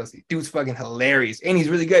Travis Kelce. Dude's fucking hilarious, and he's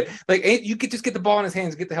really good. Like, you could just get the ball in his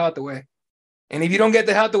hands, get the hell out the way. And if you don't get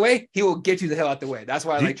the hell out the way, he will get you the hell out the way. That's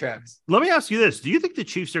why I like Travis. Let me ask you this: do you think the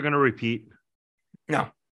Chiefs are going to repeat? No.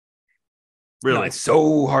 Really? No, it's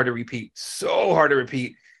so hard to repeat.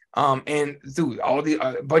 And dude, all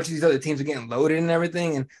the bunch of these other teams are getting loaded and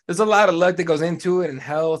everything, and there's a lot of luck that goes into it and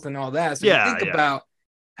health and all that. So think about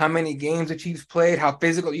how many games the Chiefs played, how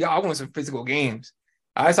physical. I want some physical games.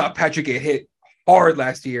 I saw Patrick get hit hard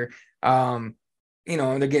last year. And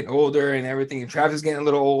they're getting older and everything, and Travis is getting a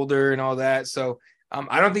little older and all that. So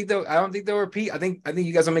I don't think they'll repeat. I think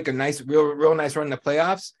you guys will make a nice, real nice run in the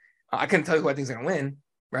playoffs. I couldn't tell you who I think is gonna win,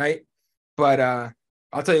 right? But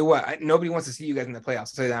I'll tell you what, nobody wants to see you guys in the playoffs. I'll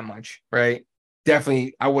say that much, right?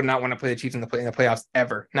 Definitely, I would not want to play the Chiefs in the playoffs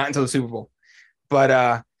ever, not until the Super Bowl. But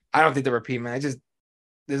I don't think they'll repeat, man.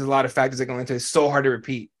 There's a lot of factors that go into it. It's so hard to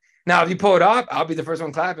repeat. Now, if you pull it off, I'll be the first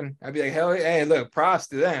one clapping. I'll be like, hell yeah, hey, look, props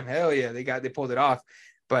to them. Hell yeah, they pulled it off.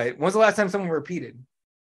 But when's the last time someone repeated?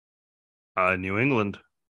 New England,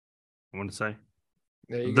 I want to say.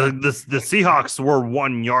 There you go. The Seahawks were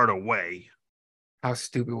 1 yard away. How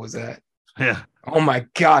stupid was that? Yeah. Oh my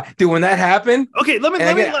god, dude! When that happened, okay,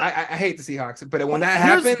 I hate the Seahawks, but when that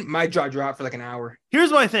happened, my jaw dropped for like an hour.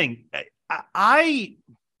 Here's my thing. I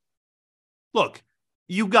look.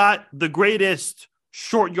 You got the greatest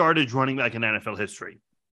short yardage running back in NFL history,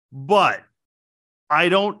 but I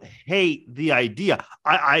don't hate the idea.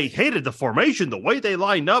 I hated the formation, the way they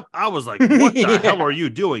lined up. I was like, what the hell are you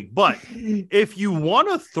doing? But if you want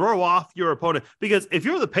to throw off your opponent, because if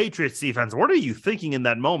you're the Patriots defense, what are you thinking in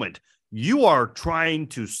that moment? You are trying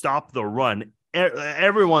to stop the run.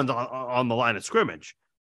 Everyone's on the line of scrimmage.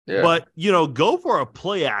 Yeah. But, go for a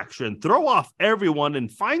play action, throw off everyone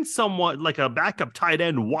and find someone like a backup tight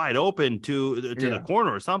end wide open to the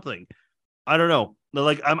corner or something. I don't know.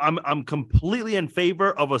 Like I'm completely in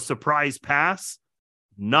favor of a surprise pass.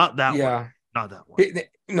 Not that one. Not that one.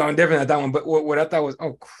 No, definitely not that one. But what I thought was,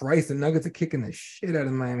 oh Christ, the Nuggets are kicking the shit out of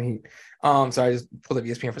the Miami Heat. Sorry, I just pulled up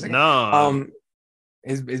ESPN for a second. No.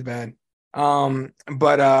 It's bad.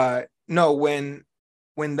 But no, when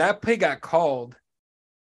that play got called,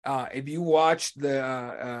 if you watch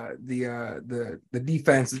the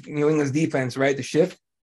defense, New England's defense, right, the shift,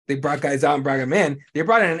 they brought guys out and brought them in. They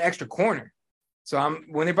brought in an extra corner. So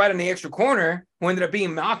when they brought in the extra corner, who ended up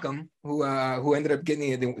being Malcolm, who ended up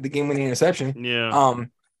getting the game-winning interception. Yeah.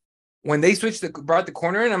 When they brought the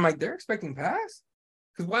corner in, I'm like, they're expecting pass?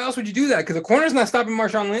 Because why else would you do that? Because the corner's not stopping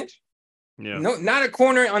Marshawn Lynch. Yeah. No, not a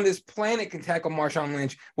corner on this planet can tackle Marshawn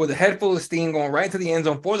Lynch with a head full of steam going right into the end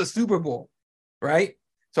zone for the Super Bowl, right?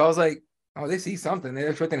 So I was like, oh, they see something. They're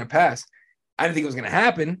expecting a pass. I didn't think it was going to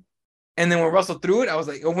happen. And then when Russell threw it, I was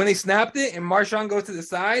like, when they snapped it and Marshawn goes to the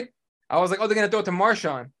side, I was like, oh, they're going to throw it to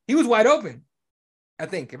Marshawn. He was wide open, I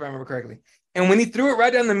think, if I remember correctly. And when he threw it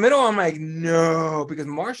right down the middle, I'm like, no, because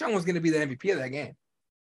Marshawn was going to be the MVP of that game.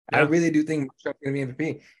 Yeah. I really do think Marshawn's going to be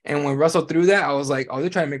MVP. And when Russell threw that, I was like, oh, they're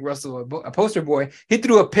trying to make Russell a poster boy. He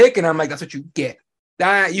threw a pick, and I'm like, that's what you get.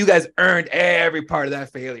 That you guys earned every part of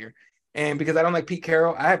that failure. And because I don't like Pete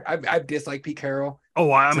Carroll, I've disliked Pete Carroll.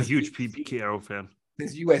 Oh, I'm a huge Pete Carroll fan.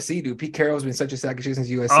 Since USC, dude. Pete Carroll's been such a sack of shit since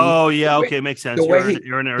USC. Oh, yeah, okay, makes sense.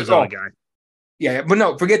 You're an Arizona guy. Yeah, but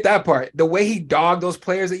no, forget that part. The way he dogged those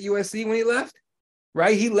players at USC when he left,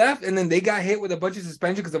 right? He left, and then they got hit with a bunch of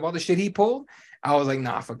suspension because of all the shit he pulled. I was like,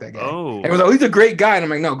 nah, fuck that guy. Oh. It was like, he's a great guy. And I'm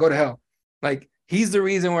like, no, go to hell. Like, he's the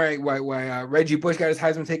reason why Reggie Bush got his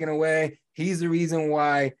Heisman taken away. He's the reason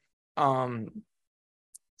why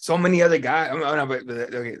so many other guys.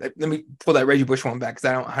 Okay, let me pull that Reggie Bush one back because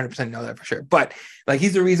I don't 100% know that for sure. But like,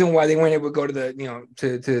 he's the reason why they weren't able to go to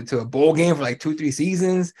the to a bowl game for like 2-3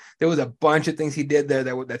 seasons. There was a bunch of things he did there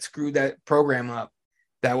that screwed that program up.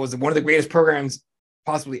 That was one of the greatest programs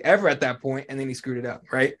possibly ever at that point, and then he screwed it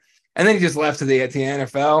up, right? And then he just left to the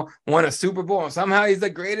NFL, won a Super Bowl, and somehow he's the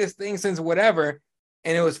greatest thing since whatever.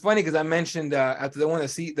 And it was funny because I mentioned after the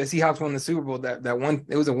Seahawks won the Super Bowl, that one,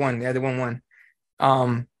 it was a one. Yeah, they won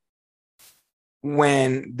one.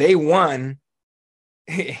 When they won,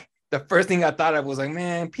 the first thing I thought of was like,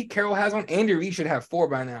 man, Pete Carroll has one. Andy Reid should have 4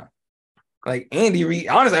 by now. Like Andy Reid,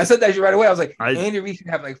 honestly, I said that shit right away. I was like, Andy Reid should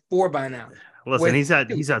have like 4 by now. Listen, he's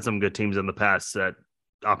had some good teams in the past that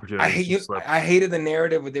opportunities. I hated the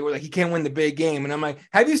narrative where they were like, he can't win the big game. And I'm like,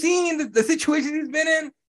 have you seen the situation he's been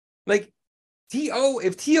in? Like,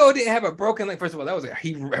 if T.O. didn't have a broken leg, first of all, that was a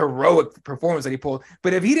heroic performance that he pulled.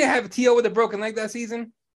 But if he didn't have T.O. with a broken leg that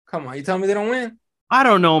season, come on, you telling me they don't win? I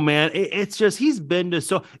don't know, man. It's just he's been to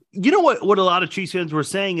so. You know what a lot of Chiefs fans were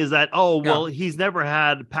saying is that, he's never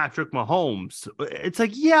had Patrick Mahomes. It's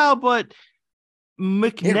like, yeah, but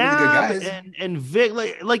McNabb really and Vic,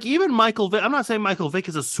 like even Michael Vick. I'm not saying Michael Vick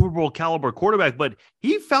is a Super Bowl caliber quarterback, but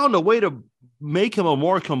he found a way to make him a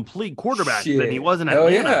more complete quarterback than he was in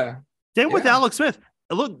Atlanta. Yeah. Same with Alex Smith.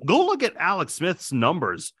 Go look at Alex Smith's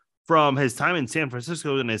numbers from his time in San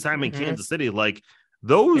Francisco and his time in Kansas City. Like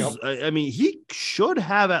those, I mean, he should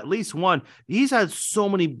have at least one. He's had so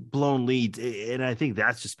many blown leads, and I think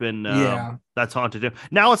that's just been that's haunted him.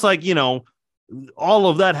 Now it's like, all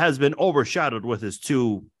of that has been overshadowed with his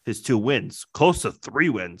two wins, close to 3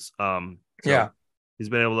 wins. He's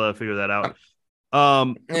been able to figure that out.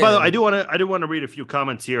 By the way, I do want to read a few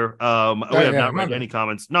comments here. We have not read any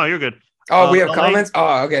comments. No, you're good. Oh, we have comments.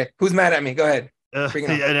 Oh, okay. Who's mad at me? Go ahead.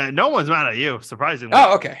 No one's mad at you, surprisingly.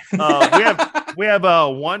 Oh, okay. we have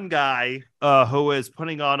one guy who is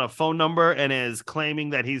putting on a phone number and is claiming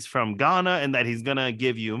that he's from Ghana and that he's gonna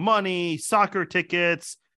give you money, soccer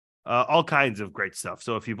tickets, all kinds of great stuff.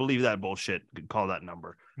 So if you believe that bullshit, call that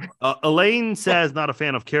number. Elaine says not a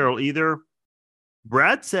fan of Carroll either.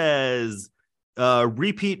 Brad says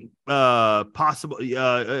repeat possible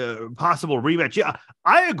rematch. Yeah,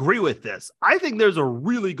 I agree with this. I think there's a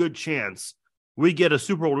really good chance we get a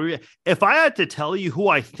Super Bowl rematch. If I had to tell you who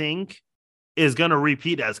I think is going to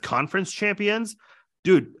repeat as conference champions,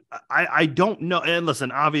 dude, I don't know. And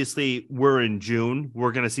listen, obviously we're in June.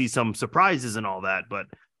 We're going to see some surprises and all that. But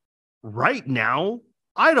right now,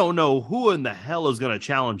 I don't know who in the hell is going to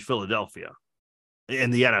challenge Philadelphia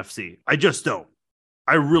in the NFC. I just don't.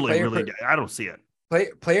 I really I don't see it.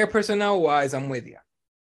 Player personnel wise, I'm with you.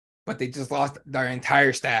 But they just lost their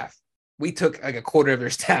entire staff. We took like a quarter of their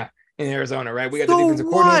staff in Arizona, right? We got the defensive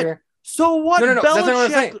coordinator. So what? No. That's not what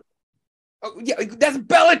I'm saying. Oh, yeah, that's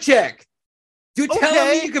Belichick. You're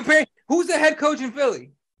telling me you compare who's the head coach in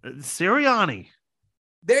Philly? Sirianni.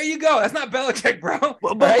 There you go. That's not Belichick, bro.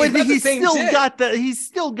 But he's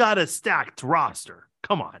still got a stacked roster.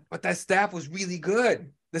 Come on. But that staff was really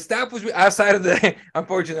good. The staff was outside of the.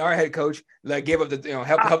 Unfortunately, our head coach gave up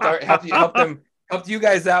the helped you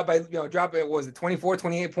guys out by dropping, what was it, 24,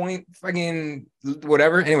 28 point fucking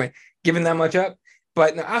whatever. Anyway, giving that much up.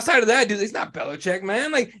 But outside of that, dude, it's not Belichick,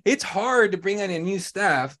 man. Like, it's hard to bring in a new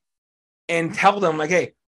staff and tell them, like,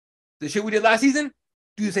 hey, the shit we did last season,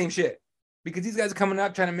 do the same shit. Because these guys are coming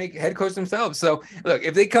up trying to make head coach themselves. So, look,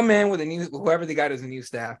 if they come in with whoever they got as a new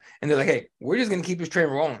staff, and they're like, hey, we're just going to keep this train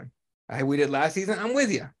rolling. Like we did last season, I'm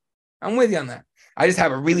with you. I'm with you on that. I just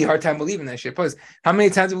have a really hard time believing that shit. Plus, how many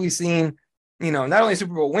times have we seen, not only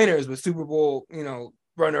Super Bowl winners, but Super Bowl,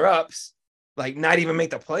 runner-ups, like not even make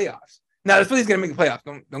the playoffs? Now, the Phillies going to make the playoffs.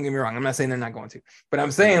 Don't get me wrong. I'm not saying they're not going to. But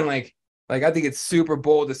I'm saying, like I think it's super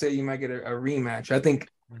bold to say you might get a rematch. I think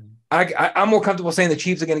I'm more comfortable saying the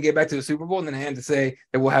Chiefs are going to get back to the Super Bowl than I am to say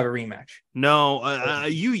that we'll have a rematch. No,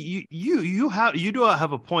 you do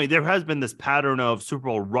have a point. There has been this pattern of Super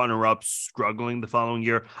Bowl runner-ups struggling the following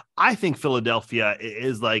year. I think Philadelphia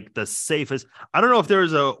is like the safest. I don't know if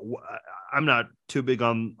there's I'm not too big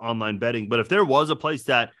on online betting, but if there was a place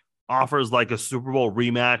that offers like a Super Bowl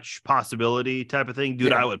rematch possibility type of thing,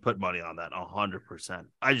 dude, I would put money on that 100%.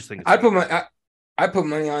 I just think I put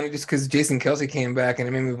money on it just because Jason Kelce came back and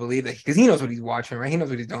it made me believe that because he knows what he's watching, right? He knows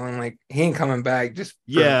what he's doing. Like, he ain't coming back just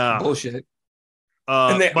for bullshit.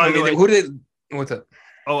 What's up?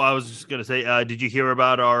 Oh, I was just gonna say, did you hear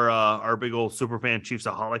about our big old superfan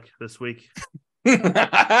Chiefsaholic this week?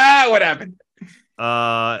 What happened?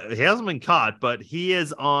 He hasn't been caught, but he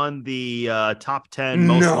is on the top 10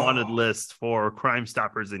 most wanted list for Crime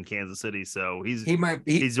Stoppers in Kansas City. So he's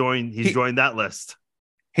joined that list.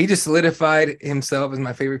 He just solidified himself as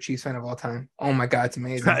my favorite Chiefs fan of all time. Oh my God, it's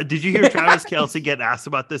amazing. Did you hear Travis Kelce get asked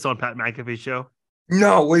about this on Pat McAfee's show?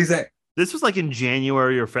 No, what is that? This was like in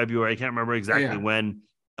January or February. I can't remember exactly when.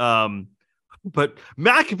 But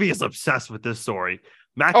McAfee is obsessed with this story.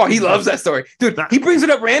 He loves that story. Dude, he brings it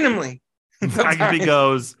up randomly. McAfee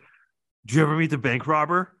goes, "Do you ever meet the bank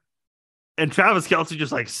robber?" And Travis Kelce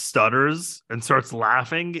just like stutters and starts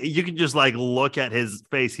laughing. You can just like look at his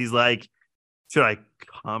face. He's like, should I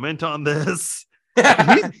comment on this?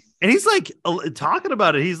 and he's like talking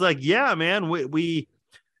about it. He's like, yeah, man,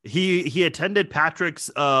 he attended Patrick's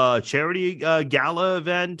charity gala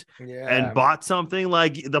event and bought something.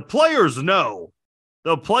 Like, the players know.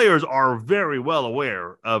 The players are very well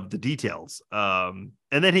aware of the details. And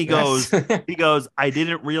then he goes, I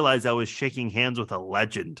didn't realize I was shaking hands with a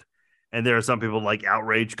legend. And there are some people like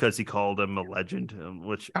outraged because he called him a legend,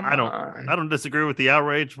 which I don't disagree with the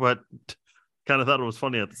outrage, but kind of thought it was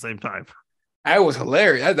funny at the same time. That was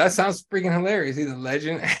hilarious. That sounds freaking hilarious. He's a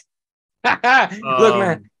legend. Look,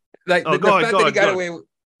 man, like the fact that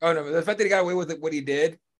he got away with what he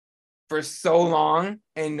did for so long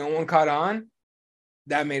and no one caught on,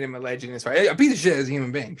 that made him a legend. As far a piece of shit as a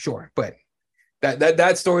human being, sure, but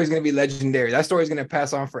that story is going to be legendary. That story is going to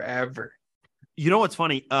pass on forever. You know what's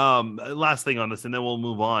funny? Last thing on this, and then we'll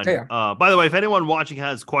move on. Yeah. By the way, if anyone watching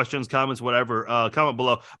has questions, comments, whatever, comment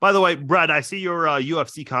below. By the way, Brad, I see your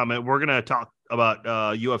UFC comment. We're gonna talk about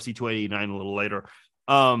UFC 289 a little later.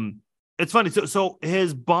 It's funny. So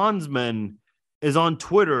his bondsman is on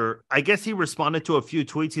Twitter. I guess he responded to a few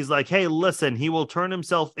tweets. He's like, "Hey, listen, he will turn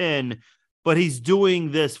himself in, but he's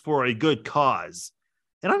doing this for a good cause."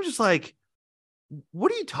 And I'm just like,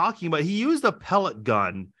 what are you talking about? He used a pellet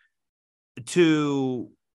gun to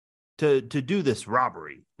do this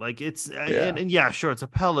robbery. Like, it's and yeah, sure, it's a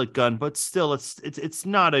pellet gun, but still it's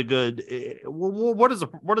not a good what is a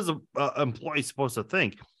employee supposed to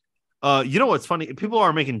think? You know what's funny? People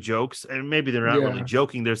are making jokes, and maybe they're not really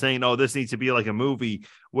joking. They're saying, "Oh, this needs to be like a movie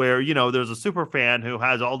where, there's a super fan who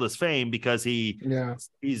has all this fame because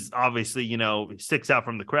he's obviously, sticks out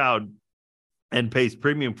from the crowd and pays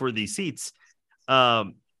premium for these seats."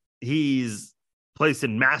 He's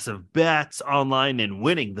placing massive bets online and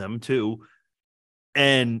winning them too.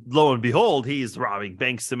 And lo and behold, he's robbing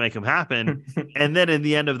banks to make them happen. And then in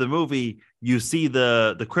the end of the movie, you see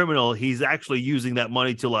the criminal. He's actually using that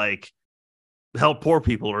money to like help poor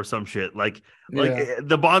people or some shit. Like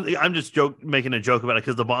the bond. I'm just making a joke about it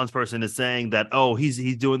because the bonds person is saying that, oh,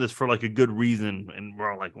 he's doing this for like a good reason, and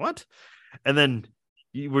we're all like, what? And then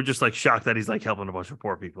we're just like shocked that he's like helping a bunch of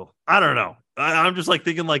poor people. I don't know. I'm just like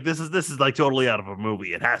thinking like this is like totally out of a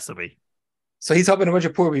movie. It has to be. So he's helping a bunch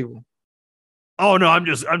of poor people. Oh no, I'm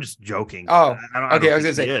just joking. Oh, okay. I was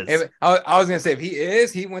gonna say if he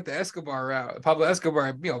is, he went the Escobar route. Pablo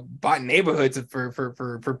Escobar, bought neighborhoods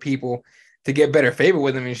for people to get better favor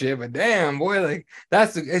with him and shit. But damn, boy, like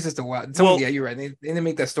it's just a wild. Yeah, you're right. They didn't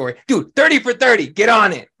make that story, dude. 30 for 30, get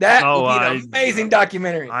on it. That would be an amazing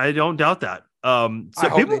documentary. I don't doubt that. So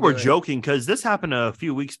people were joking because this happened a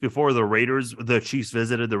few weeks before the Chiefs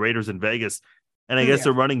visited the Raiders in Vegas, and I guess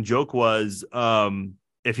the running joke was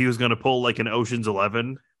if he was going to pull like an Ocean's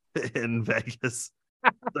 11 in Vegas.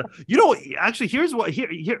 Actually, here's what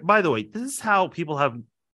here. By the way, this is how people have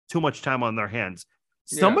too much time on their hands.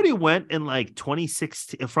 Somebody went in like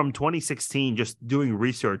 2016, just doing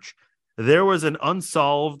research. There was an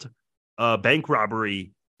unsolved bank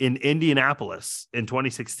robbery in Indianapolis in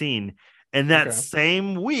 2016. And that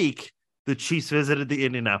same week, the Chiefs visited the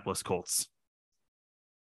Indianapolis Colts.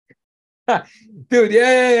 Dude,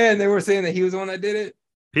 yeah. And they were saying that he was the one that did it.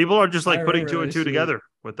 People are just like putting two and two together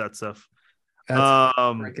with that stuff.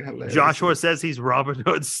 Joshua says he's Robin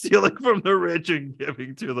Hood, stealing from the rich and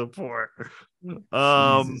giving to the poor.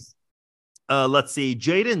 Let's see.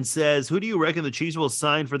 Jaden says, who do you reckon the Chiefs will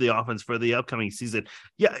sign for the offense for the upcoming season?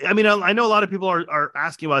 Yeah, I mean, I know a lot of people are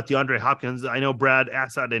asking about DeAndre Hopkins. I know Brad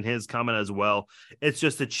asked that in his comment as well. It's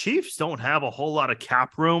just the Chiefs don't have a whole lot of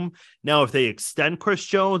cap room. Now, if they extend Chris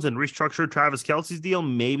Jones and restructure Travis Kelce's deal,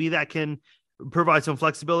 maybe that can provide some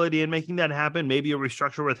flexibility in making that happen. Maybe a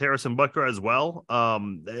restructure with Harrison Butker as well. I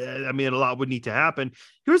mean, a lot would need to happen.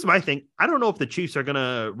 Here's my thing. I don't know if the Chiefs are going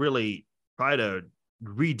to really try to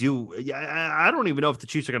redo. I don't even know if the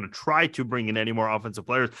Chiefs are going to try to bring in any more offensive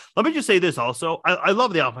players. Let me just say this also. I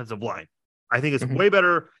love the offensive line. I think it's way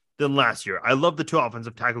better than last year. I love the two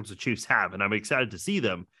offensive tackles the Chiefs have, and I'm excited to see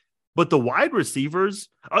them. But the wide receivers,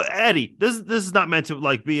 Eddie, this is not meant to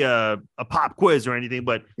like be a pop quiz or anything,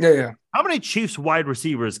 but how many Chiefs wide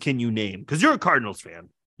receivers can you name? Because you're a Cardinals fan.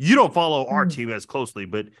 You don't follow our team as closely,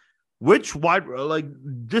 but which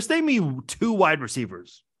just name me two wide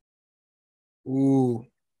receivers. Ooh,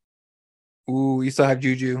 you still have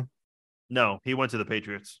Juju? No, he went to the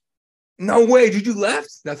Patriots. No way, Juju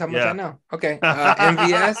left? That's how much I know. Okay,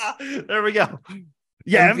 MVS. There we go.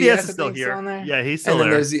 Yeah, MVS is still here. Yeah, he's still there.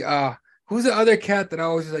 And then there's the who's the other cat that I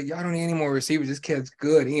was just like, y'all don't need any more receivers. This kid's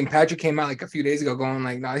good. Ian Patrick came out like a few days ago going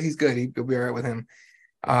like, nah, he's good. He'll be all right with him.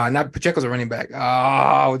 Not Pacheco's a running back.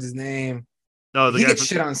 What's his name? No, he gets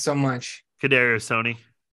shit on so much. Kadarius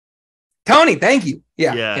Tony, thank you.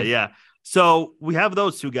 Yeah. Yeah. So we have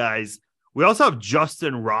those two guys. We also have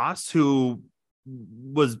Justin Ross, who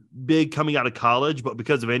was big coming out of college, but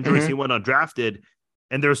because of injuries, he went undrafted.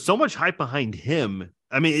 And there's so much hype behind him.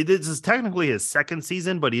 I mean, this is technically his second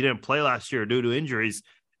season, but he didn't play last year due to injuries.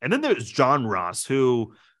 And then there's John Ross,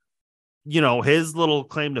 who, his little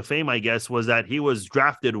claim to fame, I guess, was that he was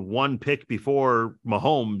drafted one pick before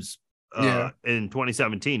Mahomes in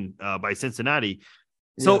 2017 by Cincinnati.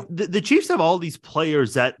 So the Chiefs have all these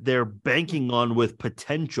players that they're banking on with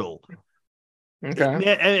potential.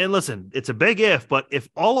 Okay. And listen, it's a big if, but if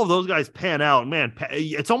all of those guys pan out, man,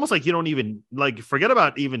 it's almost like you don't even forget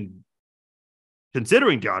about even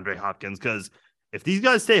considering DeAndre Hopkins, because if these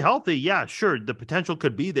guys stay healthy, yeah, sure, the potential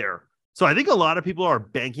could be there. So I think a lot of people are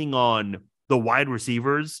banking on the wide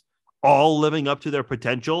receivers all living up to their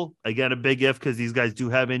potential. Again, a big if, because these guys do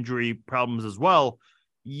have injury problems as well.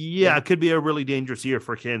 Yeah, it could be a really dangerous year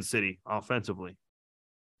for Kansas City offensively.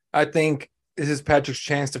 I think this is Patrick's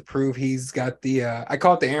chance to prove he's got the I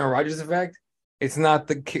call it the Aaron Rodgers effect. It's not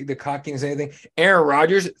the cockiness or anything. Aaron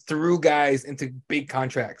Rodgers threw guys into big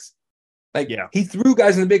contracts. He threw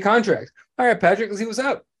guys into big contracts. All right, Patrick, let's see what's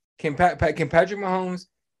up. Can Patrick Mahomes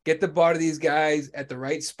get the ball to these guys at the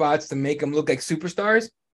right spots to make them look like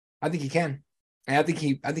superstars? I think he can. And I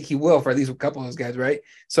think he will for at least a couple of those guys, right?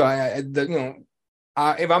 So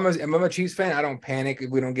if I'm a Chiefs fan, I don't panic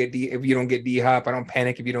if you don't get D-Hop. I don't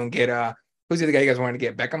panic if you don't get who's the other guy you guys wanted to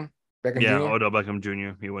get? Beckham Jr.? Odell Beckham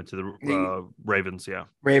Jr. He went to the Ravens.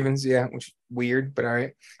 Ravens, which is weird, but all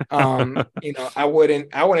right. I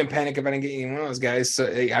wouldn't panic if I didn't get any one of those guys. So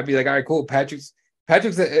I'd be like, all right, cool. Patrick's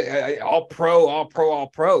all pro,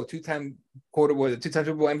 2-time was a 2-time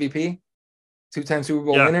Super Bowl MVP, 2-time Super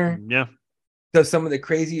Bowl winner. Yeah. Does some of the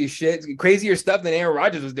craziest shit, crazier stuff than Aaron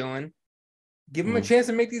Rodgers was doing. Give him a chance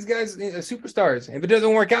to make these guys superstars. If it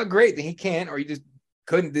doesn't work out, great. Then he can, or he just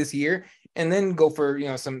couldn't this year, and then go for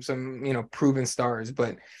some proven stars.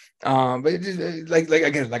 But it just, like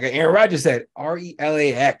again, like Aaron Rodgers said,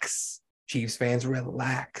 RELAX. Chiefs fans,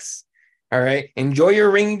 relax. All right, enjoy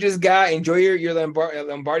your ring you just got. Enjoy your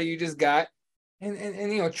Lombardi you just got,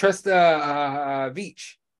 and trust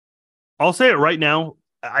Veach. I'll say it right now.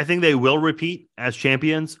 I think they will repeat as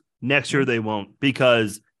champions. Next year they won't,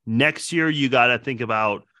 because next year you got to think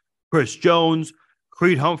about Chris Jones,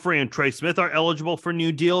 Creed Humphrey, and Trey Smith are eligible for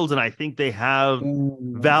new deals, and I think they have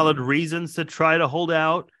valid reasons to try to hold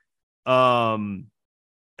out.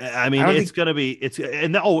 I mean, it's going to be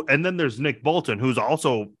and then there's Nick Bolton, who's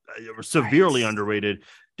also severely underrated.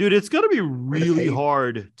 Dude, it's going to be really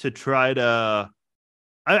hard to try to.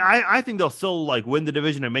 I think they'll still win the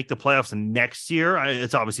division and make the playoffs next year.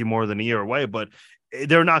 It's obviously more than a year away, but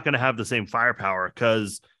they're not going to have the same firepower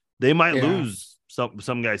because they might lose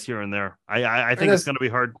some guys here and there. I think it's going to be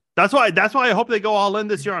hard. That's why I hope they go all in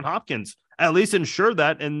this year on Hopkins. At least ensure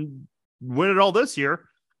that and win it all this year,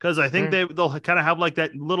 because I think they'll kind of have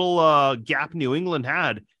that little gap New England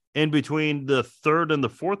had in between the third and the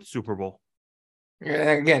fourth Super Bowl.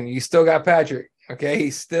 Yeah, again, you still got Patrick. Okay,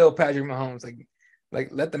 he's still Patrick Mahomes. Like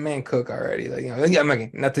let the man cook already.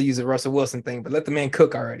 Not to use a Russell Wilson thing, but let the man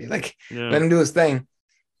cook already. Let him do his thing.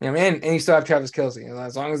 And you still have Travis Kelce.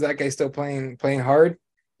 As long as that guy's still playing hard,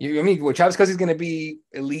 Travis Kelce's going to be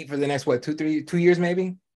elite for the next 2 years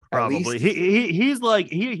maybe. Probably.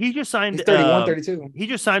 He just signed. He's 31, 32. He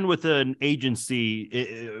just signed with an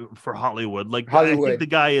agency for Hollywood. Hollywood. I think the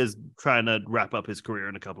guy is trying to wrap up his career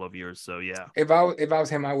in a couple of years. So yeah. If I was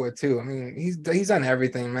him, I would too. I mean, he's done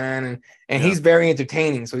everything, man, and he's very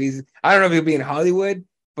entertaining. So I don't know if he'll be in Hollywood,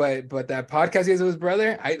 but that podcast he has with his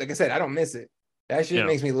brother, like I said, I don't miss it. That shit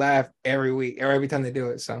makes me laugh every week or every time they do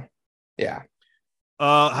it. So yeah.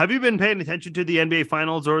 Have you been paying attention to the NBA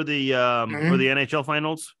finals or the NHL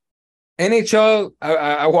finals? NHL,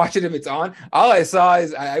 I watch it if it's on. All I saw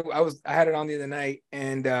is I had it on the other night,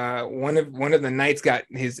 and one of the Knights got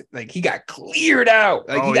he got cleared out.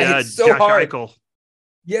 He got hit so Jack hard. Eichel.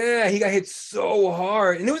 Yeah, he got hit so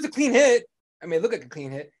hard, and it was a clean hit. I mean, it looked like a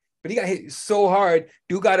clean hit, but he got hit so hard.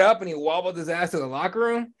 Dude got up and he wobbled his ass to the locker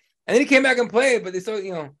room, and then he came back and played. But they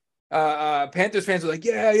still, Panthers fans were like,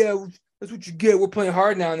 yeah, that's what you get. We're playing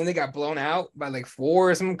hard now, and then they got blown out by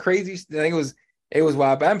 4 or some crazy. I think it was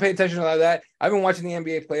wild, but I haven't paid attention to a lot of that. I've been watching the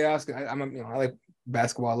NBA playoffs. I like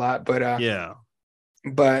basketball a lot, but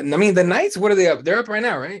But I mean, the Knights, what are they up? They're up right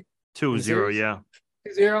now, right? 2-0, yeah.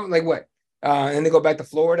 2-0, like what? And they go back to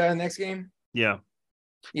Florida next game. Yeah.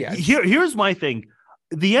 Yeah. Here's my thing.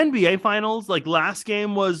 The NBA finals, last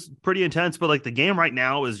game was pretty intense, but the game right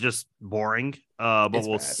now is just boring. But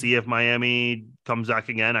we'll see if Miami comes back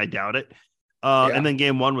again. I doubt it. And then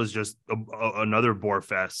game 1 was just another bore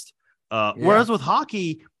fest. Whereas with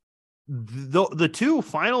hockey, the 2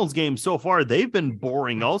 finals games so far, they've been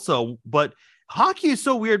boring also. But hockey is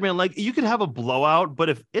so weird, man. You could have a blowout, but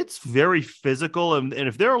if it's very physical and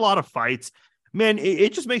if there are a lot of fights, man,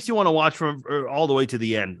 it just makes you want to watch from all the way to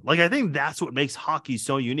the end. I think that's what makes hockey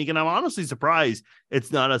so unique. And I'm honestly surprised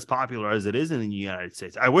it's not as popular as it is in the United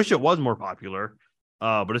States. I wish it was more popular,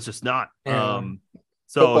 but it's just not. Yeah.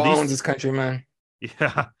 So football owns this country, man.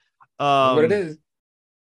 Yeah. What it is.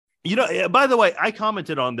 By the way, I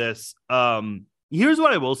commented on this. Here's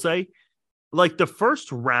what I will say. The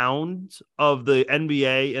first round of the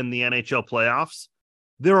NBA and the NHL playoffs,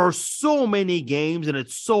 there are so many games and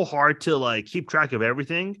it's so hard to keep track of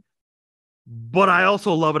everything. But I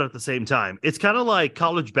also love it at the same time. It's kind of like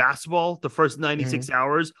college basketball, the first 96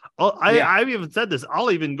 hours. I've even said this.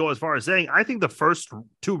 I'll even go as far as saying I think the first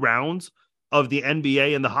 2 rounds of the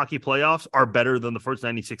NBA and the hockey playoffs are better than the first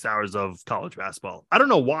 96 hours of college basketball. I don't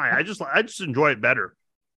know why. I just enjoy it better.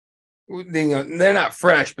 They're not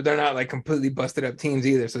fresh, but they're not completely busted up teams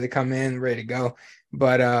either. So they come in ready to go.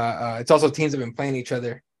 But it's also teams that have been playing each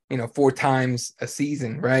other, 4 times a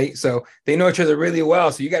season, right? So they know each other really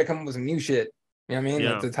well. So you got to come up with some new shit. You know what I mean?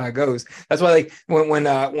 Yeah. That's how it goes. That's why when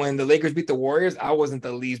the Lakers beat the Warriors, I wasn't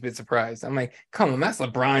the least bit surprised. I'm like, come on, that's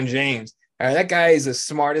LeBron James. All right, that guy is the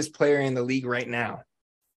smartest player in the league right now.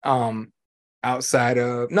 Outside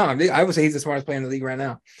of I would say he's the smartest player in the league right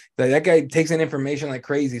now. That guy takes in information like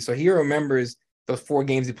crazy. So he remembers those 4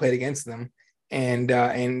 games he played against them. And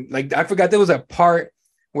I forgot there was a part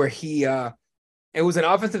where it was an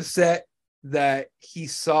offensive set that he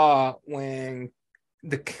saw when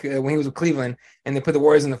he was with Cleveland and they put the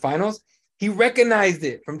Warriors in the finals. He recognized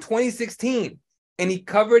it from 2016 and he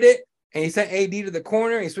covered it and he sent AD to the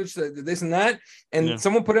corner. And he switched to this and that. And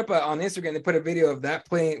someone put up on Instagram, they put a video of that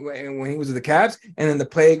play when he was with the Cavs and then the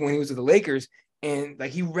play when he was with the Lakers. And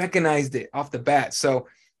like he recognized it off the bat. So,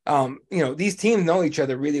 these teams know each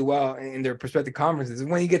other really well in their respective conferences. And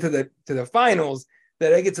when you get to the finals,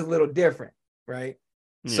 that it gets a little different, right?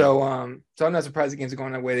 Yeah. So I'm not surprised the games are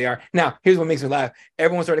going the way they are. Now, here's what makes me laugh.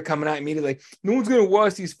 Everyone started coming out immediately like, no one's gonna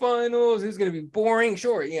watch these finals. It's gonna be boring.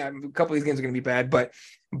 Sure, yeah, a couple of these games are gonna be bad, but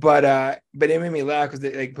it made me laugh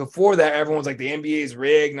because like before that, everyone's like the NBA is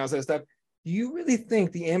rigged and all that stuff. Do you really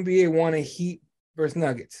think the NBA won a Heat versus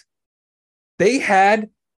Nuggets? They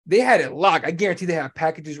had it locked. I guarantee they have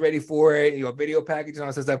packages ready for it, video packages and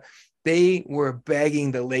all that stuff. They were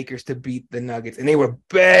begging the Lakers to beat the Nuggets, and they were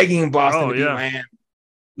begging Boston to beat Miami.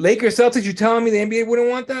 Lakers, Celtics, you telling me the NBA wouldn't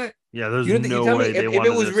want that? Yeah, there's no way they if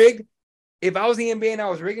it was rigged, if I was the NBA and I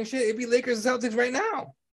was rigging shit, it'd be Lakers and Celtics right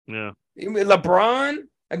now. Yeah. LeBron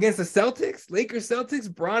against the Celtics, Lakers, Celtics,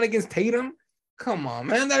 Bron against Tatum. Come on,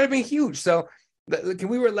 man. That would have been huge. So can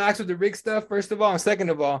we relax with the rig stuff, first of all? And second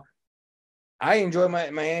of all, I enjoy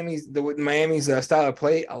Miami's style of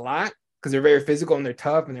play a lot because they're very physical and they're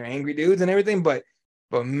tough and they're angry dudes and everything. But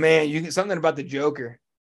man, you get something about the Joker.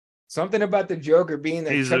 Something about the Joker being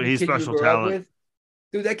that he's kid special you grew talent. up with.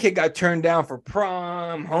 Dude, that kid got turned down for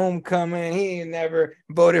prom, homecoming. He never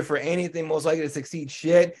voted for anything most likely to succeed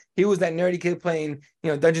shit. He was that nerdy kid playing,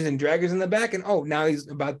 Dungeons and Dragons in the back. And now he's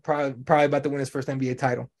probably about to win his first NBA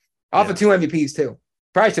title. Off of 2 MVPs too.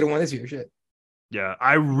 Probably should have won this year, shit. Yeah,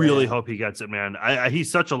 I really hope he gets it, man.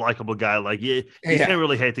 He's such a likable guy. Like, you can't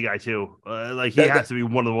really hate the guy too. He has to be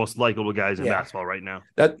one of the most likable guys in basketball right now.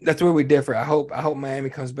 That's where we differ. I hope Miami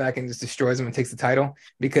comes back and just destroys him and takes the title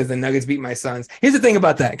because the Nuggets beat my Suns. Here's the thing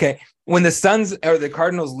about that. Okay, when the Suns or the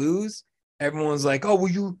Cardinals lose, everyone's like, "Oh,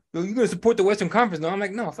 well, you're gonna support the Western Conference?" No, I'm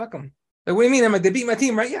like, no, fuck them. Like, what do you mean? I'm like, they beat my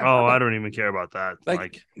team, right? Yeah. Oh, I don't even care about that.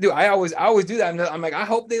 Like, dude, I always do that. I'm like, I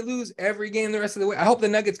hope they lose every game the rest of the way. I hope the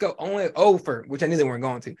Nuggets go only over, which I knew they weren't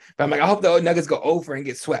going to. But I'm like, I hope the Nuggets go over and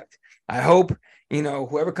get swept. I hope,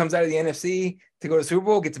 whoever comes out of the NFC to go to the Super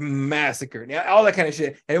Bowl gets massacred. Yeah, all that kind of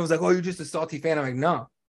shit. And it was like, oh, you're just a salty fan. I'm like, no.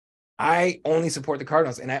 I only support the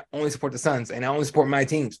Cardinals and I only support the Suns and I only support my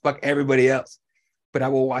teams. Fuck everybody else. But I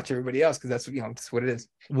will watch everybody else because that's what it is.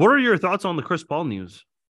 What are your thoughts on the Chris Paul news?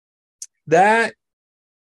 That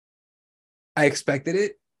I expected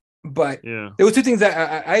it, but there was two things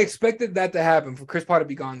that I expected that to happen for Chris Paul to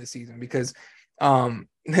be gone this season because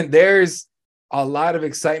there's a lot of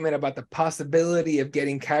excitement about the possibility of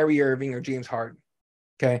getting Kyrie Irving or James Harden.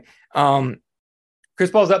 Okay.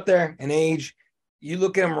 Chris Paul's up there in age. You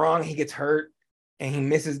look at him wrong, he gets hurt and he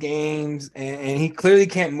misses games and he clearly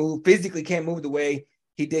physically can't move the way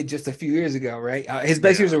he did just a few years ago, right? His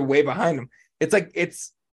best years are way behind him.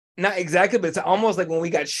 It's not exactly, but it's almost like when we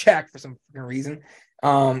got Shaq for some freaking reason,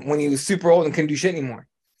 when he was super old and couldn't do shit anymore.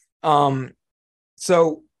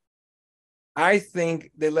 So I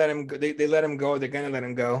think they let him go. They let him go. They're gonna let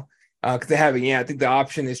him go because they have it. Yeah, I think the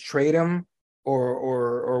option is trade him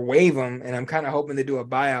or waive him, and I'm kind of hoping they do a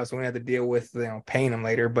buyout so we don't have to deal with paying him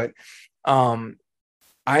later. But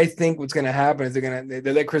I think what's gonna happen is they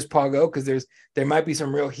let Chris Paul go because there might be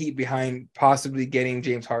some real heat behind possibly getting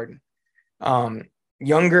James Harden.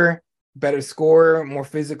 Younger, better scorer, more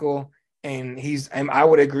physical, and I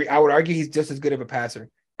would argue he's just as good of a passer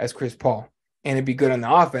as Chris Paul, and it'd be good on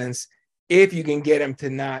the offense if you can get him to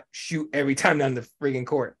not shoot every time down the friggin'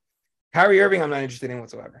 court. Kyrie Irving, I'm not interested in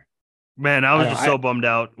whatsoever. Man, I was just so bummed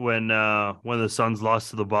out when the Suns lost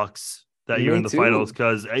to the Bucks that year in the finals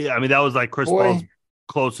because that was like Chris Paul's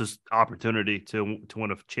closest opportunity to win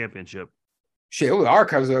a championship. Shit, it was our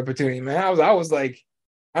Cubs' opportunity, man. I was like.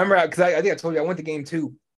 I remember because I think I told you I went to game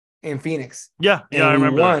 2 in Phoenix. Yeah, I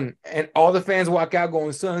remember. Won, and all the fans walk out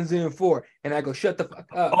going Suns in 4, and I go shut the fuck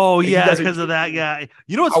up. Oh yeah, because of that guy.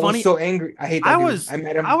 You know what's funny? I was so angry. I hate that. I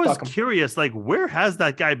met him. I was curious, like where has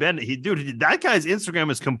that guy been? That guy's Instagram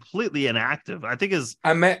is completely inactive. I think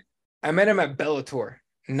I met him at Bellator.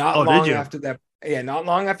 Not long after that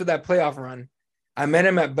playoff run. I met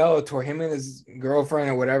him at Bellator. Him and his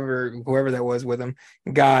girlfriend or whoever that was with him,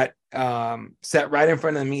 got sat right in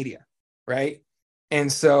front of the media, right?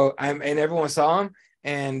 And so and everyone saw him,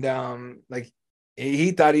 and like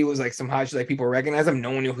he thought he was like some hot shit, like people recognize him.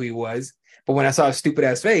 No one knew who he was. But when I saw his stupid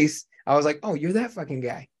ass face, I was like, oh, you're that fucking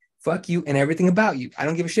guy. Fuck you and everything about you. I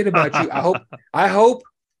don't give a shit about you. I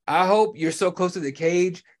hope you're so close to the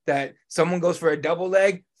cage that someone goes for a double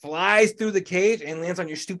leg, flies through the cage, and lands on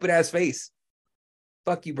your stupid ass face.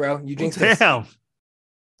 Fuck you, bro. You jinxed us. Damn.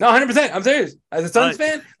 No, 100%. I'm serious. As a Suns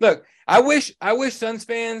fan, look, I wish Suns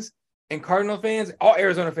fans and Cardinal fans, all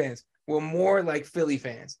Arizona fans, were more like Philly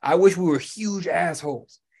fans. I wish we were huge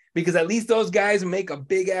assholes because at least those guys make a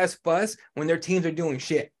big ass fuss when their teams are doing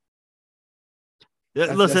shit.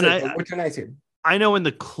 Listen, we're too nice here. I know in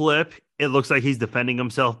the clip it looks like he's defending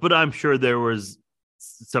himself, but I'm sure there was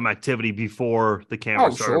some activity before the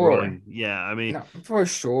camera started rolling. Yeah, I mean, no, for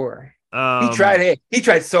sure. He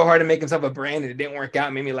tried so hard to make himself a brand and it didn't work out.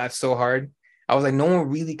 It made me laugh so hard. I was like, no one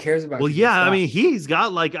really cares about. Well, yeah, I mean, he's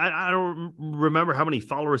got like I don't remember how many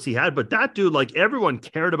followers he had, but that dude, like everyone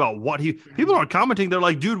cared about what people are commenting. They're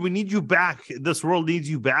like, dude, we need you back. This world needs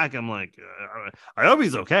you back. I'm like, I hope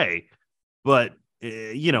he's okay, but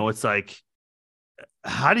it's like,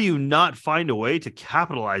 how do you not find a way to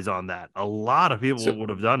capitalize on that? A lot of people would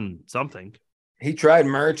have done something. He tried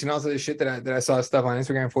merch and also the shit that I saw stuff on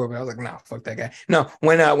Instagram for, but I was like, no, fuck that guy. No,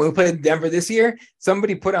 when we played Denver this year,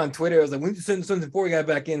 somebody put on Twitter, I was like, we need to send Suns before he got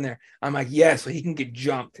back in there. I'm like, yeah, so he can get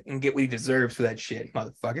jumped and get what he deserves for that shit,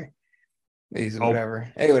 motherfucker.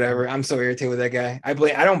 Whatever. Hey, whatever. I'm so irritated with that guy. I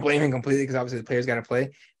don't blame him completely because obviously the players got to play,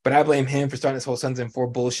 but I blame him for starting this whole Suns in 4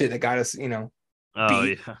 bullshit that got us, beat.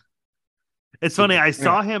 Yeah. It's funny. I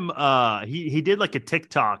saw him. He did like a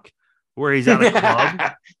TikTok where he's at a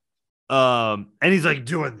club. And he's like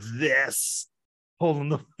doing this, holding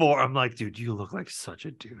the floor. I'm like, dude, you look like such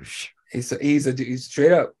a douche. He's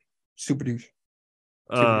straight up super douche.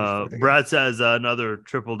 Brad says another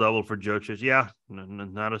triple double for Jokic. Yeah,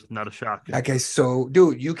 not a shock. That guy's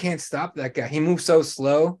dude, you can't stop that guy. He moves so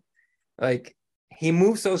slow,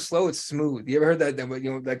 it's smooth. You ever heard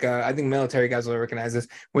that? I think military guys will recognize this,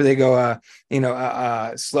 where they go,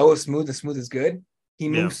 slow is smooth and smooth is good. He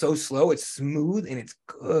moves so slow, it's smooth and it's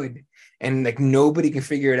good. And like nobody can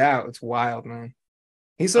figure it out. It's wild, man.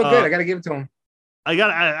 He's so good. I gotta give it to him. I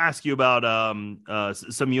gotta ask you about some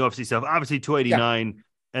UFC stuff. Obviously, 289,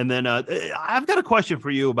 and then I've got a question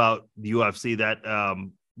for you about the UFC that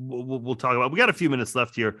we'll talk about. We got a few minutes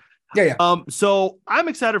left here. Yeah. So I'm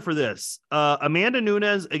excited for this. Amanda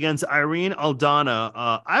Nunes against Irene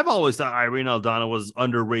Aldana. I've always thought Irene Aldana was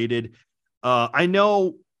underrated. I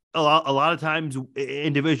know. A lot of times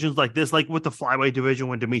in divisions like this, like with the flyweight division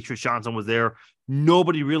when Demetrius Johnson was there,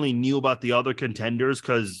 nobody really knew about the other contenders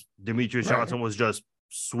because Demetrius Johnson was just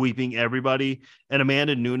sweeping everybody. And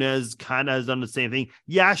Amanda Nunes kind of has done the same thing.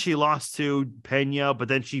 Yeah, she lost to Pena, but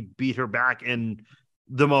then she beat her back in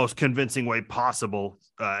the most convincing way possible.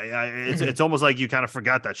 It's almost like you kind of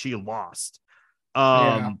forgot that she lost.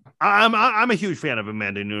 I'm a huge fan of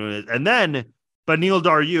Amanda Nunes. And then Beneil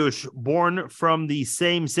Dariush, born from the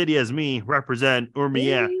same city as me, represent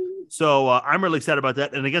Urmia. So I'm really excited about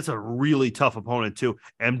that. And against a really tough opponent, too.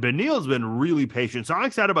 And Beneil's been really patient. So I'm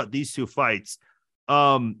excited about these two fights.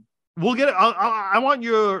 We'll get it. I want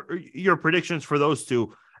your predictions for those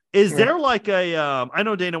two. Is there like I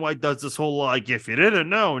know Dana White does this whole, like, if you didn't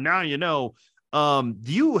know, now you know. Do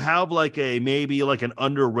you have like maybe an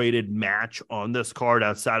underrated match on this card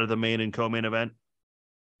outside of the main and co-main event?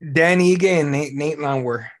 Dan Ige and Nate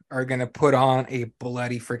Landwehr are gonna put on a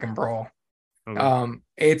bloody freaking brawl. Okay.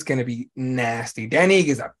 It's gonna be nasty. Dan Ige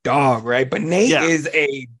is a dog, right? But Nate is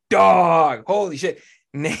a dog. Holy shit.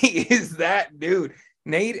 Nate is that dude.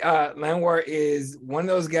 Nate Landwehr is one of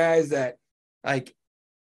those guys that, like,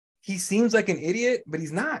 he seems like an idiot, but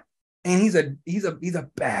he's not. And he's a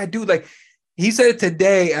bad dude. Like, he said it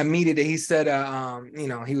today at media that he said,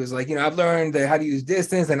 he was like, I've learned how to use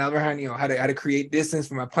distance, and I've learned, how to create distance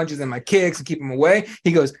for my punches and my kicks and keep them away.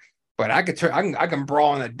 He goes, but I can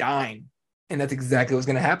brawl on a dime. And that's exactly what's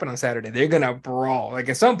going to happen on Saturday. They're going to brawl. Like,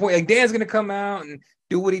 at some point, like, Dan's going to come out and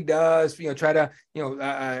do what he does, try to,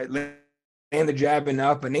 land the jab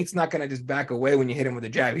enough, but Nate's not going to just back away when you hit him with a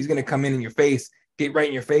jab. He's going to come in your face, get right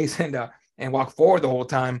in your face, and walk forward the whole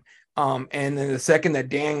time. And then the second that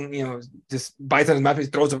Dan, just bites on his mouthpiece,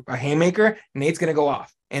 throws a haymaker, Nate's going to go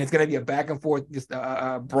off. And it's going to be a back and forth, just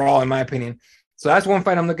brawl, in my opinion. So that's one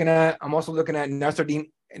fight I'm looking at. I'm also looking at Nasruddin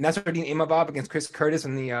Imavov against Chris Curtis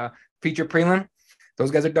in the feature prelim.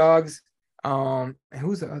 Those guys are dogs. And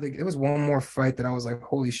who's the other? There was one more fight that I was like,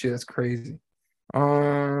 holy shit, that's crazy.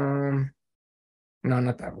 No,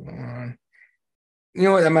 not that one. You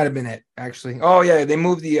know what? That might have been it, actually. Oh, yeah. They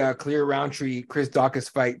moved the Clear Roundtree Chris Dawkins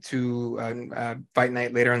fight to fight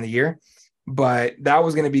night later in the year. But that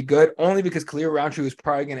was going to be good only because Clear Roundtree was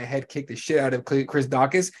probably going to head kick the shit out of Chris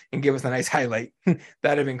Dawkins and give us a nice highlight.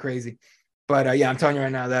 That'd have been crazy. But I'm telling you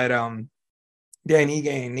right now that Dan Ige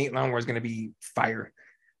and Nate Landwehr is going to be fire.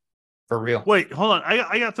 For real. Wait, hold on.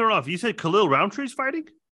 I got thrown off. You said Khalil Roundtree's fighting?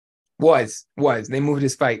 Was. They moved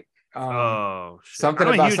his fight. Shit. Something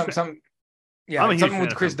about something. Yeah, something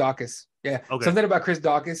with Chris Dawkins. Yeah, okay. Something about Chris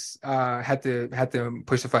Dawkins had to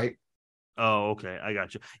push the fight. Oh, okay. I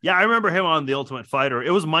got you. Yeah, I remember him on The Ultimate Fighter.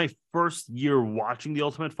 It was my first year watching The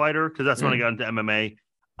Ultimate Fighter because that's when I got into MMA.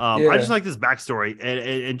 I just like this backstory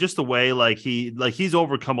and just the way he's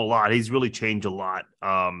overcome a lot. He's really changed a lot.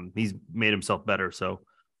 He's made himself better. So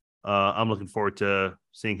I'm looking forward to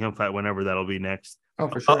seeing him fight whenever that'll be next. Oh,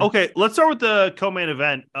 for sure. Okay, let's start with the co-main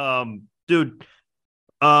event. Dude,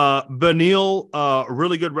 Beneil,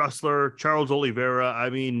 really good wrestler. Charles Oliveira. I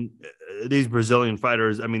mean, these Brazilian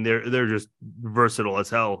fighters. I mean, they're just versatile as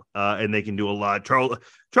hell, and they can do a lot. Charles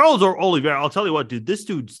or Oliveira. I'll tell you what, dude. This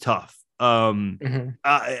dude's tough. And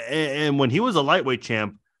when he was a lightweight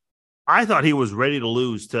champ, I thought he was ready to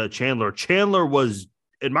lose to Chandler. Chandler was,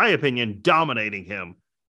 in my opinion, dominating him.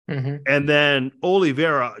 And then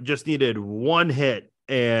Oliveira just needed one hit,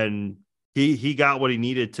 and he got what he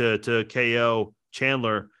needed to KO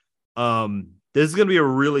Chandler. This is going to be a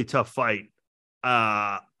really tough fight.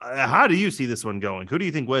 How do you see this one going? Who do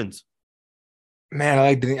you think wins? Man,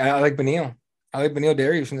 I like Beneil. I like Beneil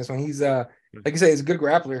Dariush in this one. He's like you say, he's a good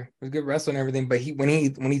grappler, he's a good wrestler and everything. But when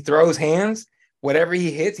he throws hands, whatever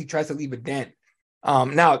he hits, he tries to leave a dent.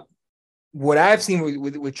 Now, what I've seen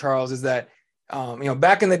with Charles is that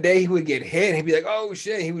back in the day, he would get hit and he'd be like, "Oh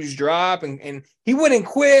shit," he would just drop and he wouldn't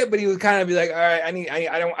quit, but he would kind of be like, "All right,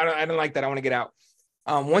 I don't like that. I want to get out."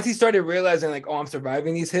 Once he started realizing like, "Oh, I'm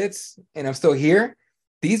surviving these hits and I'm still here,"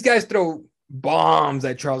 these guys throw bombs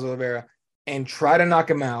at Charles Oliveira and try to knock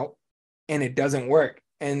him out, and it doesn't work.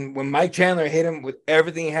 And when Mike Chandler hit him with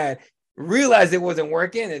everything he had, realized it wasn't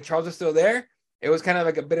working and Charles was still there, it was kind of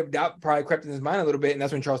like a bit of doubt probably crept in his mind a little bit, and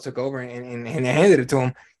that's when Charles took over and handed it to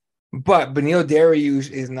him. But Beneil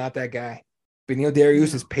Dariush is not that guy. Beneil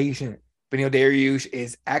Dariush is patient. Beneil Dariush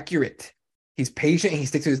is accurate. He's patient. He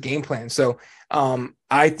sticks to his game plan. So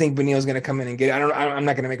I think Beneil's going to come in and get it. I'm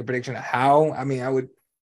not going to make a prediction of how. I mean,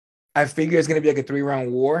 I figure it's going to be like a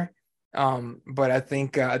 3-round war. But I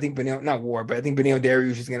think Beneil, not war, but I think Beneil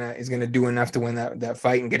Dariush is gonna do enough to win that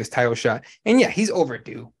fight and get his title shot. And yeah, he's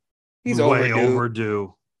overdue. He's way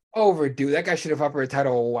overdue. That guy should have fought for a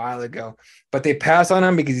title a while ago, but they pass on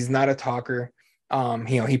him because he's not a talker.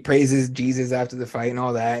 He praises Jesus after the fight and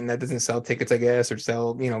all that, and that doesn't sell tickets, I guess, or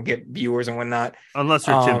sell, get viewers and whatnot. Unless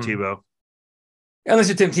you're Tim Tebow. Unless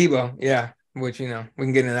you're Tim Tebow, yeah. Which we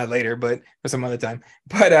can get into that later, but for some other time.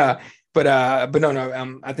 But no.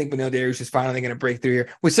 I think Beneil Dariush is finally going to break through here.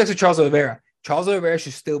 Which sucks with Charles Oliveira. Charles Oliveira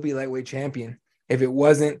should still be lightweight champion if it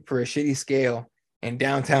wasn't for a shitty scale in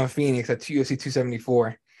downtown Phoenix at UFC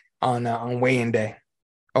 274 on weigh-in day.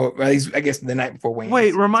 Oh, at least I guess the night before weigh-in.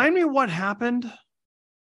 Wait, remind me what happened,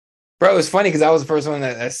 bro. It was funny because I was the first one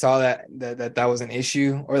that saw that was an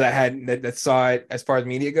issue, or that saw it as far as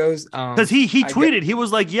media goes. Because he tweeted, he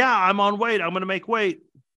was like, "Yeah, I'm on weight. I'm going to make weight."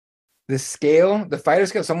 The scale, the fighter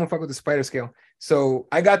scale, someone fuck with the spider scale. So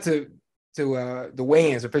I got to the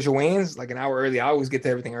weigh-ins, official weigh-ins, like an hour early. I always get to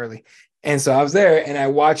everything early. And so I was there and I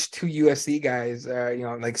watched 2 UFC guys,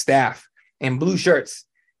 like staff in blue shirts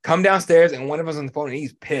come downstairs, and one of us on the phone and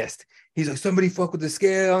he's pissed. He's like, "Somebody fuck with the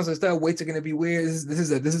scales and stuff. Weights are going to be weird. This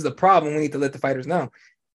is a problem. We need to let the fighters know."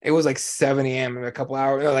 It was like 7 a.m. in a couple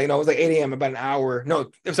hours. No, it was like 8 a.m. about an hour. No,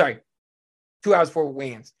 I'm sorry. 2 hours before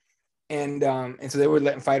weigh-ins. And so they were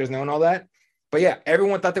letting fighters know and all that. But yeah,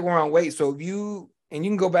 everyone thought they were on weight. So you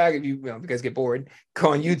can go back if you guys get bored,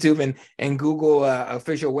 go on YouTube and Google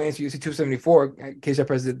official weigh-ins for UFC 274. In case I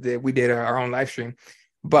pressed it, we did our own live stream.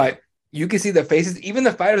 But you can see the faces. Even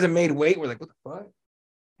the fighters that made weight were like, "What the fuck?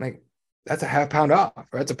 Like, that's a half pound off,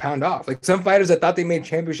 or that's a pound off." Like some fighters that thought they made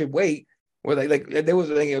championship weight were like there was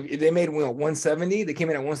like, if they made 170, they came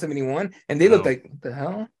in at 171, and they looked like, "What the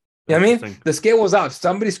hell?" You know what I mean? The scale was out.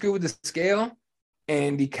 Somebody screwed with the scale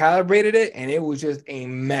and decalibrated it, and it was just a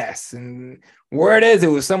mess. And where it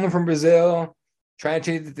was someone from Brazil trying to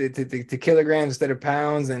change it to kilograms instead of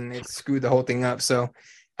pounds, and it screwed the whole thing up. So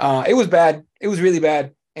it was bad. It was really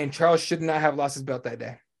bad. And Charles should not have lost his belt that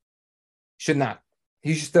day. Should not.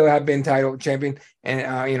 He should still have been title champion.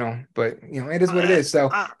 And but it is what it is. So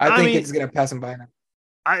I think it's gonna pass him by now.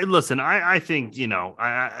 I think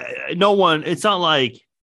no one. It's not like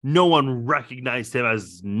no one recognized him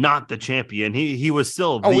as not the champion. He was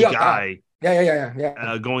still the guy.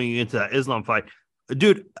 Yeah. Going into that Islam fight,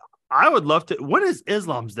 dude. I would love to. When is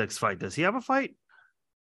Islam's next fight? Does he have a fight?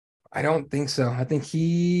 I don't think so. I think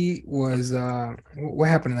he was. What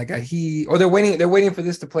happened to that guy? They're waiting for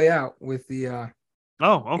this to play out with the.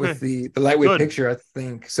 With the lightweight picture, I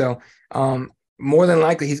think so. More than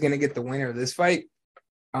likely, he's going to get the winner of this fight.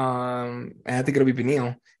 And I think it'll be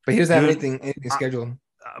Beneil, but he doesn't have anything scheduled.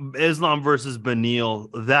 Islam versus Beneil,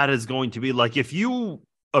 that is going to be like, if you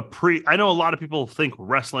I know a lot of people think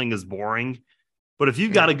wrestling is boring, But if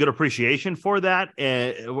you've got a good appreciation for that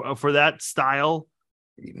style,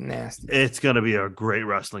 nasty, it's going to be a great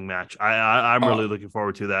wrestling match. I'm really looking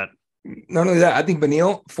forward to that. Not only that, I think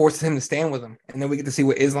Beneil forces him to stand with him, and then we get to see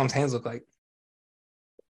what Islam's hands look like.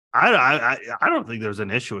 I don't think there's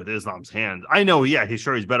an issue with Islam's hands. I know, he's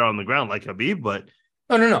better on the ground like Khabib, but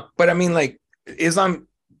no. But I mean, like, Islam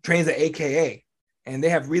trains at AKA, and they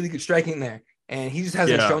have really good striking there, and he just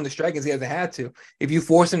hasn't shown the striking. He hasn't had to. If you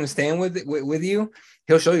force him to stand with you,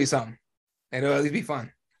 he'll show you something, and it'll at least be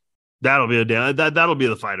fun. That'll be that'll be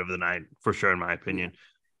the fight of the night for sure, in my opinion.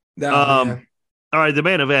 All right, the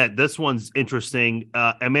main event. This one's interesting.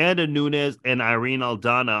 Amanda Nunes and Irene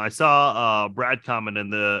Aldana. I saw Brad comment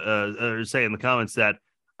say in the comments that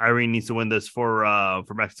Irene needs to win this for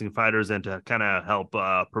Mexican fighters and to kind of help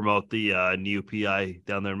promote the new PI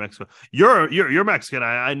down there in Mexico. You're Mexican.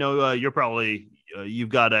 I know you're probably you've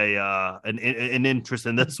got an interest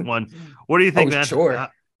in this one. What do you think, man? Sure.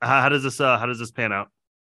 How does this pan out?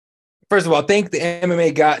 First of all, thank the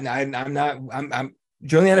MMA God. I'm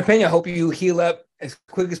Juliana Pena, I hope you heal up as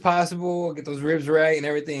quick as possible, get those ribs right and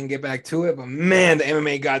everything, and get back to it. But man, the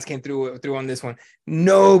MMA gods came through on this one.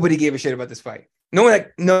 Nobody gave a shit about this fight. No one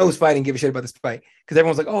that knows fighting gave a shit about this fight because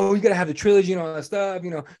everyone's like, "Oh, you gotta have the trilogy and all that stuff."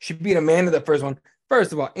 She beat Amanda the first one.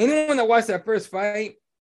 First of all, anyone that watched that first fight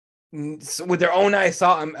with their own eyes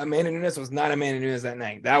saw Amanda Nunes was not Amanda Nunes that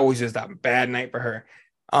night. That was just a bad night for her.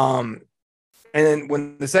 And then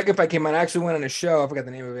when the second fight came out, I actually went on a show. I forgot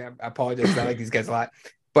the name of it. I apologize. I like these guys a lot.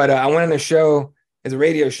 But I went on a show, it's a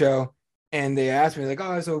radio show, and they asked me, like,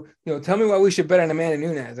 "Oh, so, tell me why we should bet on Amanda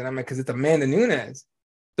Nunes." And I'm like, because it's Amanda Nunes.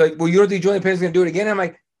 They're like, "Well, you don't think Juliana Pena's going to do it again?" I'm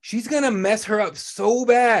like, she's going to mess her up so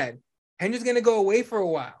bad. Henry's going to go away for a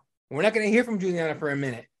while. We're not going to hear from Juliana for a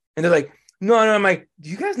minute. And they're like, no. I'm like, do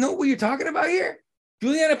you guys know what you're talking about here?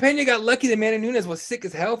 Juliana Pena got lucky that Amanda Nunes was sick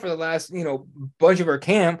as hell for the last, bunch of her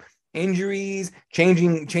camp. Injuries,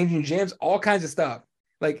 changing gyms, all kinds of stuff.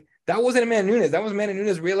 Like, that wasn't Amanda Nunes. That was Amanda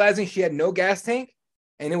Nunes realizing she had no gas tank,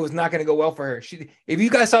 and it was not going to go well for her. If you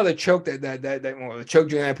guys saw the choke the choke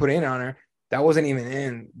Juliana put in on her, that wasn't even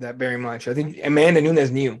in that very much. I think Amanda Nunes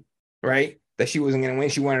knew, right, that she wasn't going to win.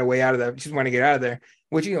 She wanted a way out of that. She just wanted to get out of there,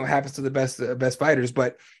 which happens to the best fighters.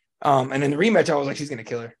 But and in the rematch, I was like, she's going to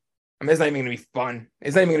kill her. I mean, it's not even going to be fun.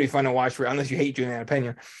 It's not even going to be fun to watch for unless you hate Juliana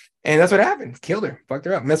Pena. And that's what happened. Killed her, fucked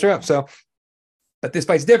her up, messed her up. So, but this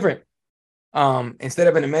fight's different. Instead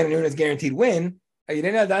of an Amanda Nunes guaranteed win,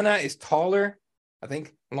 Irene Aldana is taller, I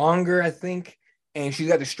think, longer, and she's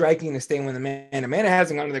got the striking to stay with Amanda. Amanda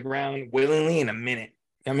hasn't gone to the ground willingly in a minute.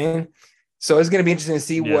 I mean, so it's going to be interesting to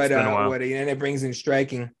see what Irene brings in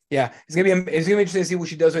striking. Yeah, it's going to be interesting to see what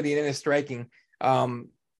she does with Irene striking.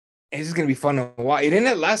 It's just going to be fun to watch.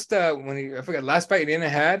 Irene last fight Irene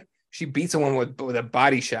had. She beat someone with a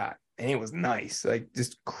body shot, and it was nice. Like,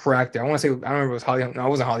 just cracked her. I want to say, I don't remember if it was Holly. No, it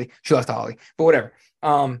wasn't Holly. She lost to Holly, but whatever. It's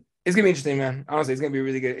gonna be interesting, man. Honestly, it's gonna be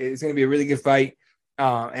really good. It's gonna be a really good fight.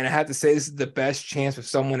 And I have to say, this is the best chance for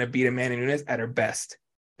someone to beat Amanda Nunes at her best.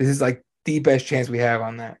 This is like the best chance we have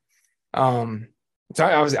on that. So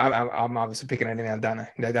I'm obviously picking Irene Aldana.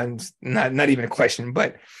 That's not even a question,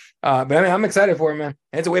 but I mean, I'm excited for it, man.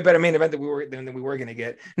 And it's a way better main event than we were going to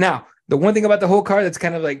get. Now, the one thing about the whole card that's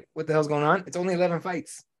kind of like, what the hell's going on? It's only 11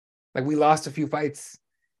 fights. Like, we lost a few fights,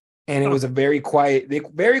 and it was they very quietly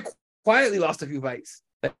lost a few fights.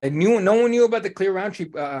 Like, no one knew about the clear Roundtree,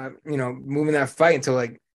 moving that fight until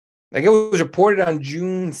like it was reported on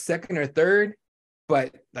June 2nd or 3rd,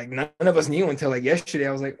 but like none of us knew until like yesterday.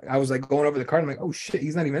 I was like going over the card. I'm like, oh shit,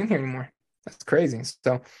 he's not even in here anymore. That's crazy.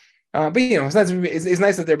 So. But it's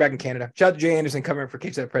nice that they're back in Canada. Shout out to Jay Anderson covering for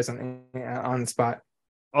Cage That Press on the spot.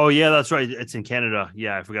 Oh yeah, that's right. It's in Canada.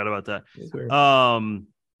 Yeah, I forgot about that.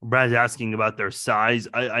 Brad's asking about their size.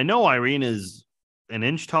 I know Irene is an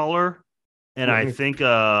inch taller, and I think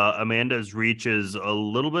Amanda's reach is a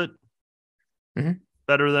little bit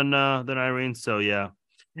better than Irene. So yeah.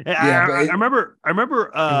 I remember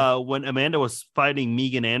when Amanda was fighting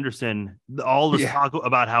Megan Anderson, all this talk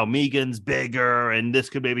about how Megan's bigger and this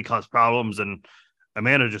could maybe cause problems, and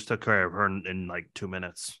Amanda just took care of her in like 2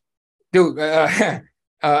 minutes. Dude,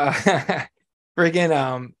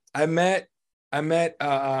 freaking I met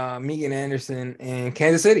Megan Anderson in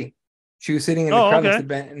Kansas City. She was sitting in the crowd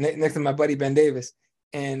next to my buddy Ben Davis,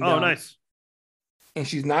 and nice. And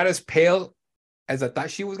she's not as pale as I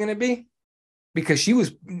thought she was gonna be. Because she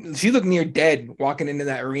looked near dead walking into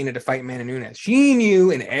that arena to fight Amanda Nunes. She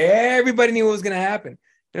knew, and everybody knew what was going to happen. And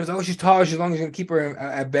it was, oh, she's tall. She's long as going to keep her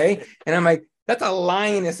at bay. And I'm like, that's a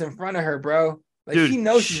lioness in front of her, bro. Like, dude, she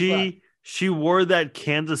knows she wore that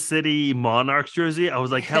Kansas City Monarchs jersey. I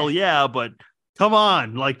was like, hell yeah, but Come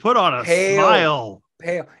on, like put on a smile.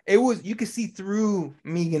 Pale. It was, you could see through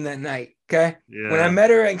Megan that night. Okay. Yeah. When I met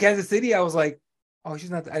her in Kansas City, I was like, oh, she's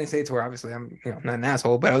not, I didn't say it to her. Obviously, I'm, not an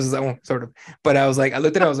asshole, but I was like, sort of, but I was like, I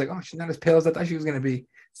looked at her, I was like, oh, she's not as pale as I thought she was going to be.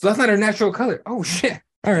 So that's not her natural color. Oh shit.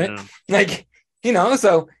 All right. Yeah. Like,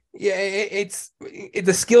 so yeah, it's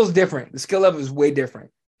the skill's different. The skill level is way different.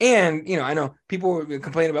 And, I know people were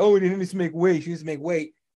complaining about, oh, she needs to make weight. She needs to make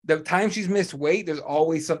weight. The time she's missed weight, there's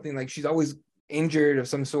always something, like she's always injured of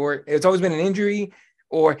some sort. It's always been an injury,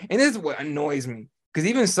 and this is what annoys me, because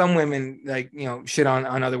even some women, like, shit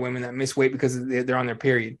on other women that miss weight because they're on their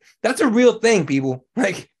period. That's a real thing, people.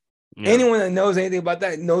 Like, anyone that knows anything about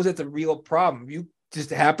that knows it's a real problem. If you just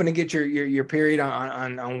happen to get your period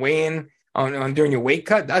on weighing on during your weight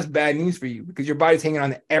cut, that's bad news for you, because your body's hanging on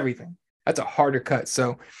to everything. That's a harder cut.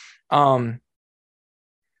 So, it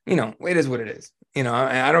is what it is.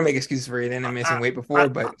 I don't make excuses for it and missing weight before,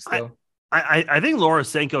 but still. I think Laura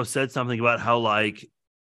Senko said something about how, like,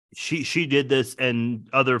 she did this and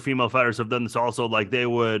other female fighters have done this also. Like, they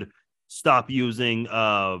would stop using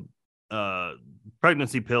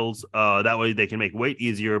pregnancy pills. That way they can make weight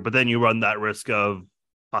easier, but then you run that risk of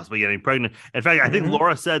possibly getting pregnant. In fact, I think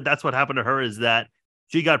Laura said that's what happened to her, is that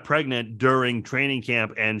she got pregnant during training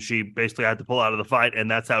camp and she basically had to pull out of the fight.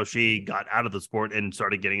 And that's how she got out of the sport and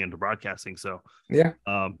started getting into broadcasting. So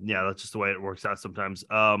that's just the way it works out sometimes.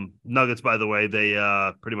 Nuggets, by the way, they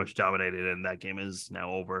pretty much dominated, and that game is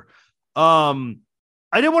now over. I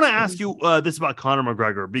did want to ask you this about Conor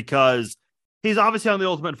McGregor, because he's obviously on The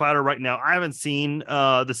Ultimate Fighter right now. I haven't seen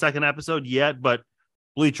the second episode yet, but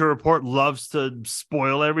Bleacher Report loves to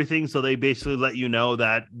spoil everything, so they basically let you know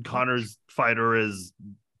that Conor's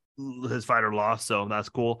his fighter lost, so that's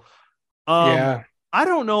cool. I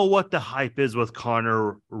don't know what the hype is with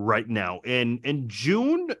Conor right now. In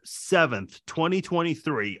June 7th,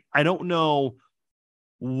 2023, I don't know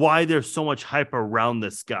why there's so much hype around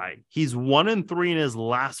this guy. He's 1-3 in his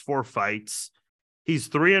last 4 fights. He's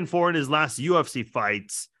 3-4 in his last UFC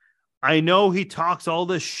fights. I know he talks all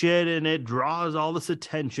this shit and it draws all this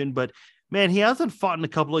attention, but man, he hasn't fought in a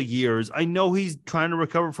couple of years. I know he's trying to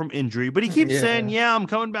recover from injury, but he keeps saying, I'm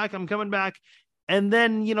coming back. And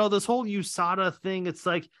then, this whole USADA thing, it's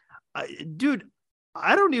like, dude,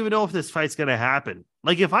 I don't even know if this fight's going to happen.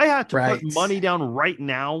 Like, if I had to put money down right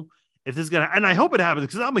now, if this is going to, and I hope it happens,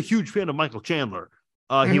 because I'm a huge fan of Michael Chandler.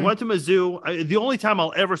 He went to Mizzou. The only time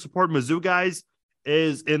I'll ever support Mizzou guys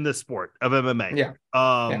is in the sport of MMA.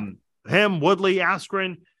 Him, Woodley,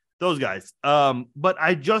 Askren, those guys. But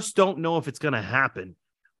I just don't know if it's going to happen,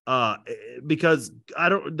 because I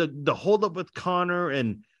don't, the holdup with Conor,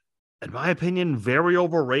 and in my opinion, very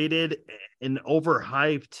overrated and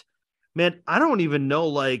overhyped. Man, I don't even know,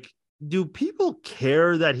 like, do people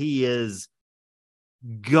care that he is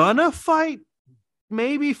gonna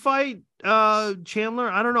maybe fight Chandler?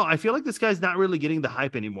 I don't know. I feel like this guy's not really getting the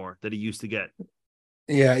hype anymore that he used to get.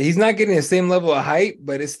 Yeah, he's not getting the same level of hype,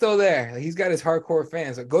 but it's still there. He's got his hardcore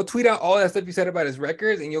fans. So go tweet out all that stuff you said about his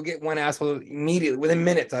records, and you'll get one asshole immediately, within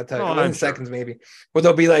minutes, I'll tell you. Within seconds, maybe. But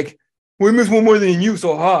they'll be like, we miss one more than you,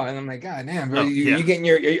 so ha. And I'm like, God damn, bro. Are you getting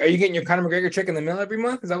your Conor McGregor check in the mail every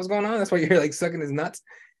month? Is that what's going on? That's why you're like sucking his nuts.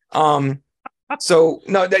 So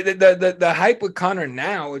no, the hype with Conor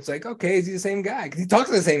now, it's like, okay, is he the same guy? Because he talks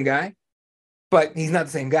to the same guy, but he's not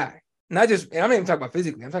the same guy. Not just, and I'm not even talking about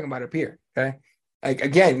physically, I'm talking about up here. Okay. Like,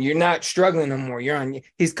 again, you're not struggling no more.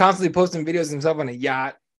 He's constantly posting videos of himself on a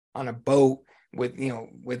yacht, on a boat with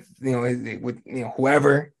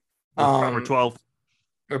whoever. Proper 12.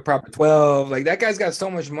 Or proper 12. Like, that guy's got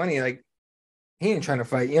so much money. Like, he ain't trying to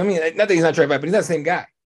fight. I mean, not that he's not trying to fight, but he's not the same guy.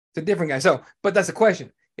 It's a different guy. So, but that's the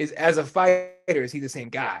question. Is, as a fighter, is he the same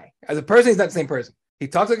guy? As a person, he's not the same person. He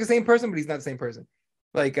talks like the same person, but he's not the same person.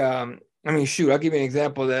 Like, I mean, shoot, I'll give you an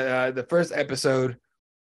example. The first episode,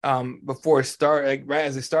 before it started, like right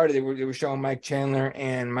as it started, they were showing Mike Chandler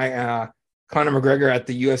and Conor McGregor at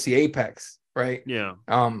the UFC Apex, right? Yeah.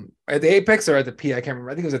 At the Apex or at the PI, I can't remember.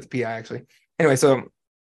 I think it was at the PI actually. Anyway, so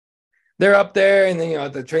they're up there, and then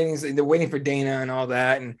at the trainings, they're waiting for Dana and all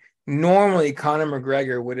that. And normally Conor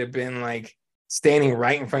McGregor would have been like standing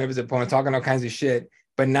right in front of his opponent, talking all kinds of shit.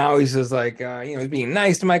 But now he's just like, he's being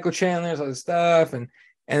nice to Michael Chandler, all this stuff, and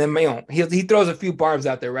then he throws a few barbs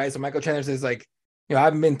out there, right? So Michael Chandler says like, I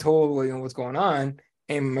haven't been told what's going on.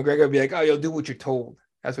 And McGregor would be like, oh, you'll do what you're told.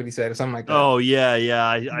 That's what he said, or something like that. Oh, yeah.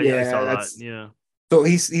 I saw that. Yeah. So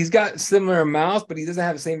he's got similar mouths, but he doesn't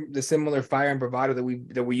have the similar fire and bravado that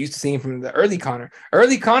we used to seeing from the early Conor.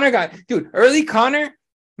 Early Conor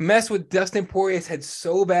messed with Dustin Poirier's head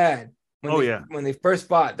so bad when they first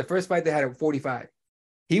fought. The first fight they had at 45.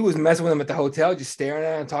 he was messing with him at the hotel, just staring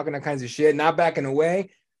at him, talking all kinds of shit, not backing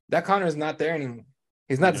away. That Conor is not there anymore.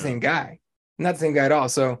 He's not the same guy. Not the same guy at all.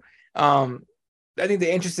 So I think the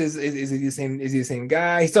interest is he the same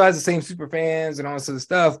guy? He still has the same super fans and all this sort of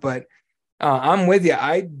stuff, but I'm with you.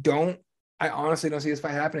 I honestly don't see this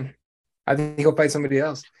fight happening. I think he'll fight somebody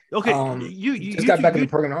else. Okay, you just got back in the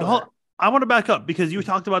program. I want to back up because you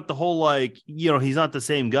talked about the whole, like, he's not the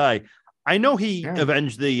same guy. I know he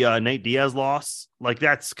avenged the Nate Diaz loss. Like,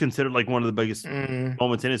 that's considered like one of the biggest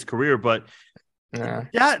moments in his career. But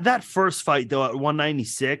that first fight though at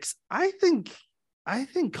 196, I think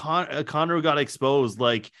Conor got exposed.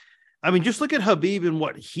 Like, I mean, just look at Khabib and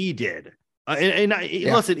what he did.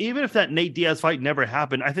 Listen, even if that Nate Diaz fight never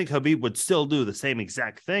happened, I think Khabib would still do the same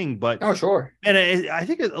exact thing. But sure. And I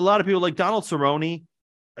think a lot of people, like Donald Cerrone,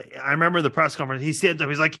 I remember the press conference. He stands up.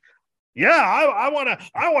 He's like, "Yeah, I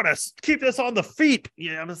want to keep this on the feet."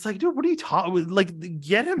 Yeah, and it's like, dude, what are you talking? Like,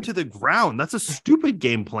 get him to the ground. That's a stupid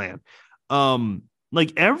game plan.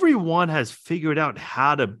 Like, everyone has figured out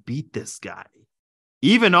how to beat this guy,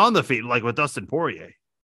 even on the feet, like with Dustin Poirier.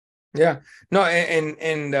 Yeah, no,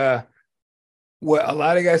 and what a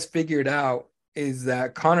lot of guys figured out is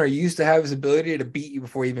that Conor used to have his ability to beat you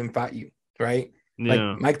before he even fought you, right?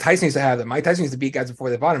 Yeah. Like Mike Tyson used to have that. Mike Tyson used to beat guys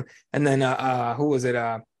before they fought him. And then who was it?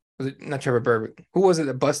 Was it not Trevor Berbick? Who was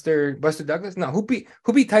it? Buster Douglas? No, who beat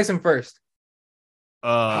Tyson first?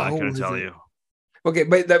 I couldn't tell you. Okay,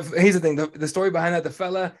 but here's the thing. The story behind that, the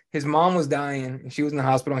fella, his mom was dying and she was in the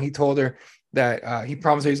hospital, and he told her that he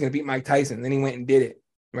promised her he was gonna beat Mike Tyson. Then he went and did it,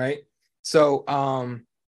 right? So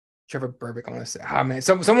Trevor Berbick, I want to say, man,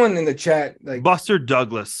 someone in the chat, like Buster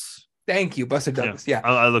Douglas. Thank you, Buster Douglas. Yeah,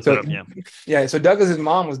 I looked it up. Yeah. So Douglas's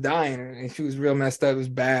mom was dying, and she was real messed up. It was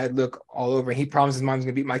bad, look all over. And he promised his mom was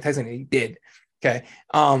gonna beat Mike Tyson, and he did. Okay.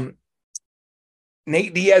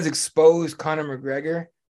 Nate Diaz exposed Conor McGregor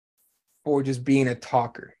for just being a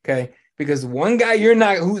talker. Okay, because one guy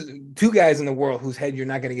two guys in the world whose head you're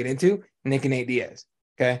not gonna get into, Nick and Nate Diaz.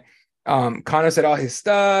 Okay. Conor said all his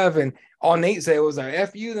stuff, and all Nate said was like,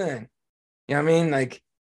 "F you then." You know what I mean? Like,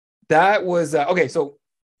 that was okay. So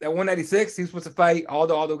at 196, he was supposed to fight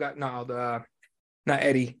Aldo got not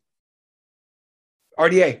Eddie.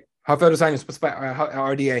 RDA. Rafael dos Anjos was supposed to fight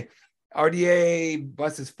RDA. RDA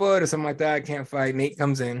busts his foot or something like that. Can't fight. Nate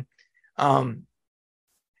comes in. And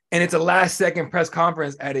it's a last second press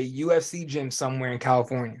conference at a UFC gym somewhere in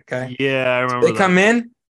California. Okay. Yeah, I remember. They come in.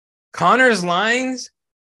 Conor's lines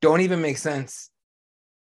don't even make sense.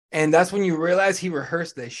 And that's when you realize he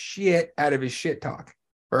rehearsed the shit out of his shit talk.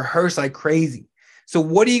 Rehearsed like crazy. So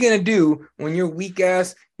what are you gonna do when your weak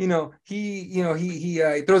ass, he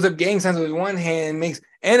throws up gang signs with one hand, makes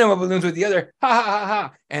animal balloons with the other, ha ha ha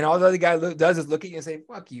ha, and all the other guy does is look at you and say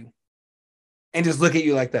 "fuck you," and just look at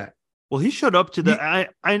you like that. Well, he showed up to the.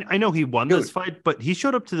 I know he won this fight, but he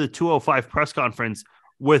showed up to the 205 press conference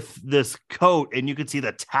with this coat, and you could see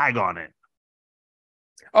the tag on it.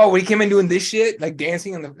 Oh, when he came in doing this shit, like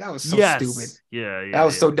dancing on that was so stupid. Yeah, that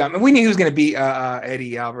was so dumb. And we knew he was gonna beat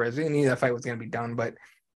Eddie Alvarez. We knew that fight was gonna be done, but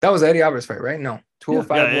that was Eddie Alvarez fight, right? No,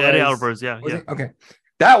 205. Yeah, Eddie Alvarez. Yeah. Okay,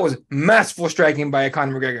 that was masterful striking by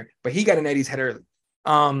Conor McGregor, but he got in Eddie's head early.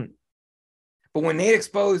 But when Nate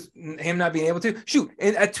exposed him not being able to shoot,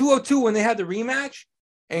 and at 202 when they had the rematch,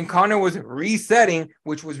 and Conor was resetting,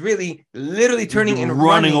 which was literally turning and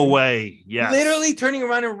running away. Yeah, literally turning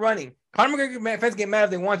around and running. Conor McGregor fans get mad if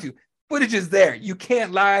they want to. Footage is there. You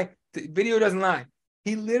can't lie. The video doesn't lie.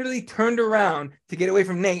 He literally turned around to get away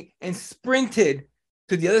from Nate and sprinted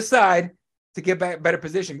to the other side to get back better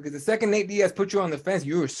position. Because the second Nate Diaz put you on the fence,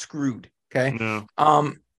 you were screwed. Okay. No.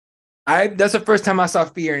 That's the first time I saw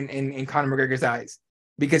fear in Conor McGregor's eyes,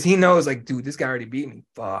 because he knows, like, dude, this guy already beat me.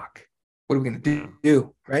 Fuck. What are we gonna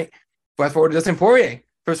do? Right? Fast forward to Dustin Poirier.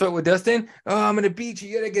 First fight with Dustin, I'm gonna beat you.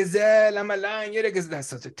 You're a gazelle. I'm a lion. You're a gazelle. That's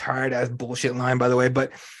such a tired ass bullshit line, by the way.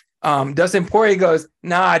 But Dustin Poirier goes,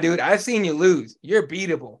 nah, dude, I've seen you lose. You're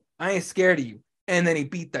beatable. I ain't scared of you. And then he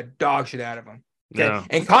beat the dog shit out of him. Okay. Yeah.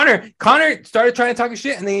 And Conor started trying to talk his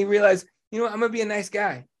shit, and then he realized, you know what, I'm gonna be a nice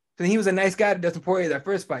guy. So then he was a nice guy to Dustin Poirier that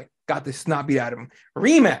first fight. Got the snot beat out of him.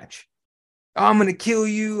 Rematch. Oh, I'm gonna kill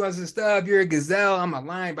you. All this stuff. You're a gazelle. I'm a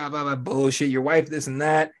lion. Blah blah blah. Bullshit. Your wife, this and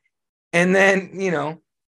that. And then,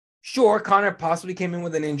 sure, Conor possibly came in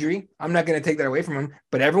with an injury. I'm not going to take that away from him,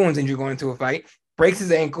 but everyone's injured going into a fight. Breaks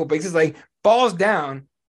his ankle, breaks his leg, falls down,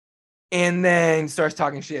 and then starts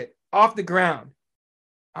talking shit off the ground.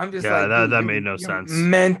 I'm just that made no sense.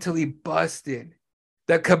 Mentally busted.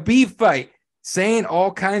 The Khabib fight, saying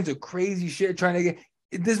all kinds of crazy shit, trying to get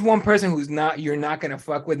this one person you're not going to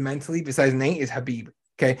fuck with mentally besides Nate is Khabib.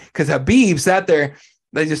 Okay. Because Khabib sat there,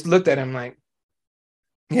 they just looked at him like,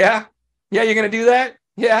 Yeah. Yeah, you're gonna do that?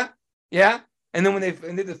 Yeah. Yeah. And then when they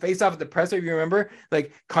did the face off at the presser, if you remember,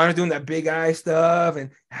 like Connor's doing that big eye stuff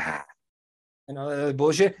and all that other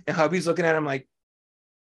bullshit. And hubby's looking at him like,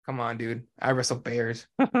 come on, dude. I wrestle bears.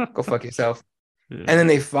 Go fuck yourself. Yeah. And then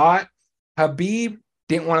they fought. Habib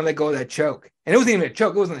didn't want to let go of that choke. And it wasn't even a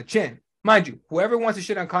choke, it was on the chin. Mind you, whoever wants to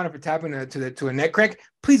shit on Connor for tapping to a neck crank,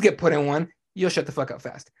 please get put in one. You'll shut the fuck up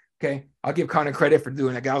fast. Okay. I'll give Connor credit for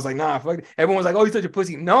doing that. I was like, nah, fuck it. Everyone was like, oh, he's such a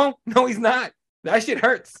pussy. No, he's not. That shit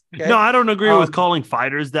hurts. Okay? No, I don't agree with calling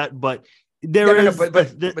fighters that, but but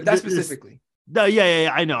that specifically. No,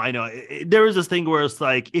 yeah, I know. There is this thing where it's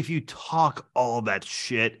like, if you talk all that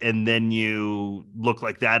shit and then you look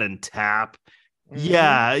like that and tap,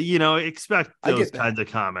 yeah, expect those kinds of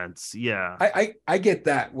comments. Yeah, I get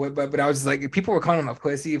that, but I was like, people were calling him a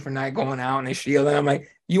pussy for not going out and shielding. I'm like,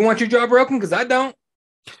 you want your jaw broken? Because I don't.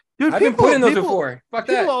 Dude, I've been put in those before. Fuck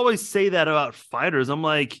that. People always say that about fighters. I'm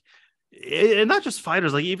like, and not just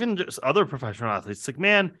fighters, like even just other professional athletes. It's like,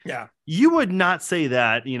 man, yeah, you would not say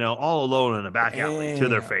that, all alone in a back alley to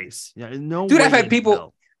their face. Yeah, no, dude, I've had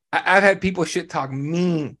people shit talk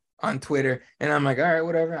me on Twitter, and I'm like, all right,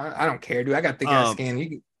 whatever. I don't care, dude. I got thick ass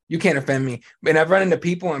skin. You can't offend me. And I've run into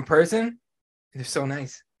people in person. They're so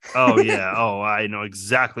nice. Oh yeah. Oh, I know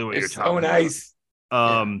exactly what you're talking about. So nice.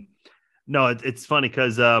 No, it's funny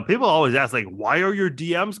because people always ask, like, why are your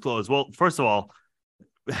DMs closed? Well, first of all,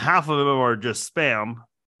 half of them are just spam,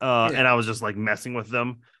 and I was just like messing with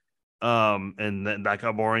them, and then that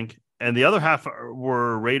got boring. And the other half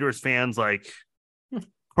were Raiders fans, like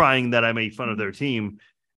crying that I made fun of their team.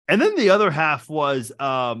 And then the other half was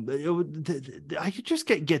I could just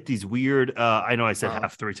get these weird. I know I said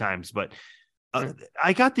half 3 times, but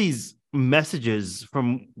I got these messages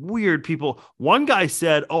from weird people. One guy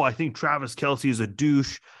said, "Oh, I think Travis Kelce is a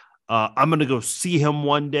douche. I'm going to go see him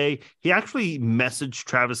one day." He actually messaged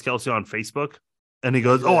Travis Kelce on Facebook, and he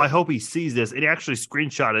goes, "Oh, I hope he sees this." And he actually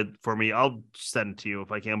screenshotted for me. I'll send it to you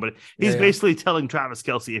if I can. But he's basically telling Travis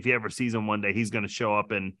Kelce if he ever sees him one day, he's going to show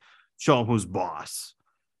up and show him who's boss.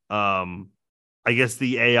 I guess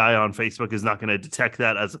the AI on Facebook is not going to detect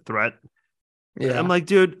that as a threat. Yeah. I'm like,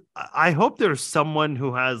 dude, I hope there's someone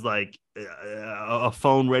who has like a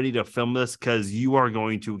phone ready to film this, because you are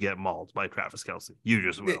going to get mauled by Travis Kelce. You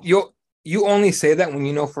just will. You only say that when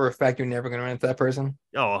you know for a fact you're never going to run into that person.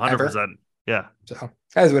 Oh, 100%. Yeah. So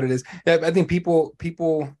that's what it is. I think I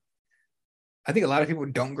think a lot of people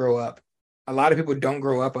don't grow up. A lot of people don't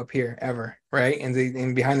grow up here ever, right?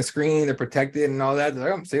 And behind the screen, they're protected and all that. They're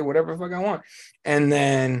like, I'm say whatever the fuck I want. And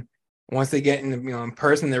then once they get in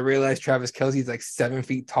person, they realize Travis Kelce is like 7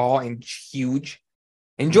 feet tall and huge.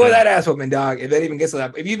 Enjoy that ass whooping, dog. If that even gets to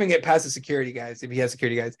that, if you even get past the security guys, if he has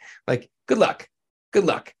security guys, like good luck.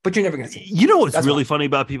 But you're never gonna see. You know what's really funny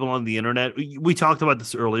about people on the internet? We talked about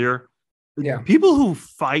this earlier. Yeah, people who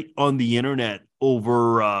fight on the internet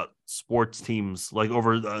over sports teams, like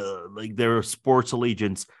over like their sports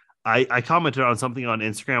allegiance. I commented on something on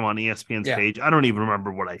Instagram on ESPN's page. I don't even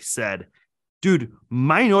remember what I said. Dude,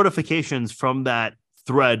 my notifications from that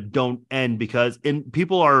thread don't end because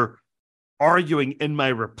people are arguing in my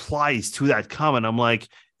replies to that comment. I'm like,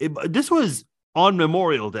 this was on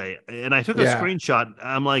Memorial Day, and I took a screenshot.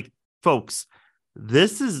 I'm like, folks,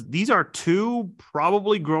 these are 2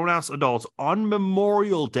 probably grown-ass adults on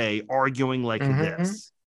Memorial Day arguing like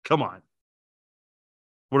this. Come on.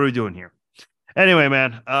 What are we doing here? Anyway,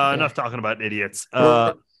 man, enough talking about idiots.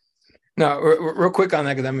 No, real quick on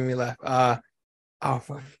that, because that made me laugh.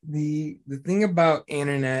 The thing about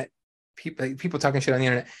internet, people talking shit on the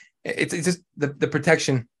internet, it's just the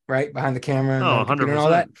protection, right, behind the camera and, 100%. And all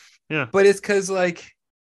that. Yeah. But it's because like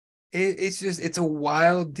it's a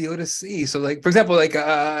wild deal to see. So like, for example, like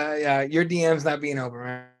your DM's not being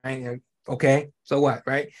open, right? Okay, so what,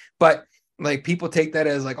 right? But like people take that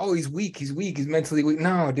as like, oh, he's weak, he's mentally weak.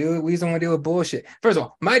 No, dude, we just don't want to deal with bullshit. First of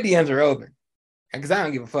all, my DMs are open because I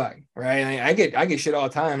don't give a fuck, right? I get shit all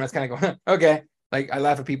the time. That's kind of going, okay. Like I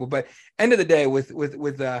laugh at people, but end of the day, with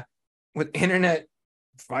internet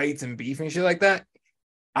fights and beef and shit like that,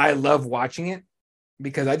 I love watching it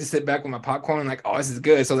because I just sit back with my popcorn and like, oh, this is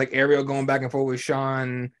good. So like Ariel going back and forth with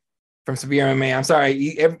Sean from Severe MMA. I'm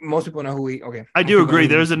sorry, most people know who he. Okay, I do agree.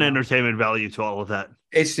 There's an entertainment value to all of that.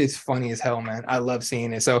 It's just funny as hell, man. I love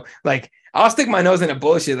seeing it. So like, I'll stick my nose in the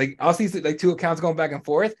bullshit. Like I'll see like 2 accounts going back and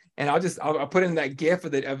forth, and I'll put in that GIF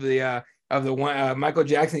of the one Michael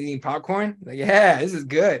Jackson eating popcorn. Like, yeah, this is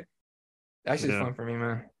good. That's just fun for me,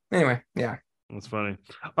 man. Anyway, yeah. That's funny.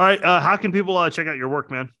 All right. How can people check out your work,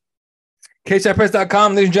 man?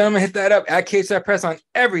 CageSidePress.com, ladies and gentlemen, hit that up at CageSidePress on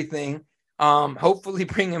everything. Hopefully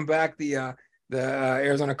bringing back the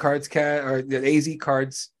Arizona Cards Cast or the AZ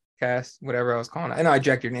Cards Cast, whatever I was calling it. I know I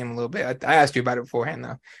jacked your name a little bit. I asked you about it beforehand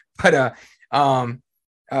though, but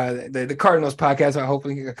the Cardinals podcast are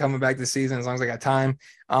hopefully coming back this season as long as I got time.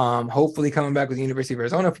 Hopefully coming back with the University of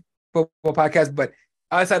Arizona football podcast. But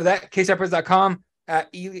outside of that, kshepards.com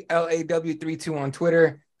at ELAW32 on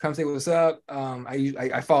Twitter. Come say what's up.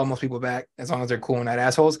 I follow most people back as long as they're cool and not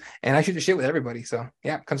assholes. And I shoot the shit with everybody. So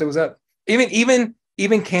yeah, come say what's up. Even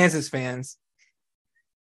Kansas fans.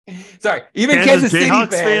 Sorry, even Kansas City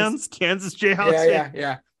fans. Kansas Jayhawks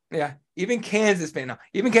fans. Yeah. Even Kansas fans. No,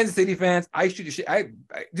 even Kansas City fans. I shoot the shit.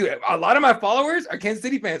 Dude, a lot of my followers are Kansas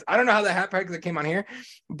City fans. I don't know how that happened because it came on here,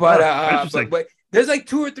 but there's like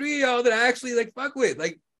 2 or 3 of y'all that I actually like fuck with.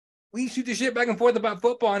 Like we shoot the shit back and forth about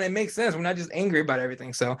football, and it makes sense. We're not just angry about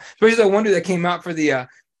everything. So especially that one dude that came out for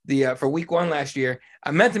for week 1 last year.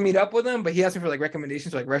 I meant to meet up with him, but he asked me for like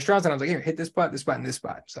recommendations for like restaurants, and I was like, here, hit this spot, and this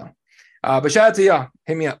spot. So, but shout out to y'all.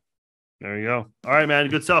 Hit me up. There you go. All right, man.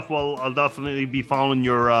 Good stuff. Well, I'll definitely be following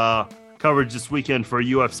your coverage this weekend for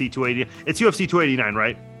UFC 280. It's UFC 289,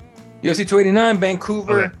 right? UFC 289,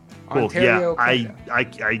 Vancouver, okay. Cool. Ontario. Yeah,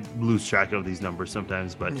 I lose track of these numbers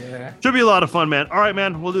sometimes, but should be a lot of fun, man. All right,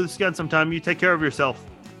 man. We'll do this again sometime. You take care of yourself.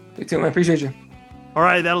 You too, man. Appreciate you. All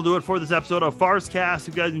right, that'll do it for this episode of Farz Cast.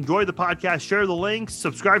 If you guys enjoyed the podcast, share the links,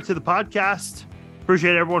 subscribe to the podcast.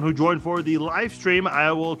 Appreciate everyone who joined for the live stream. I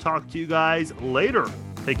will talk to you guys later.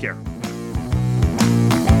 Take care.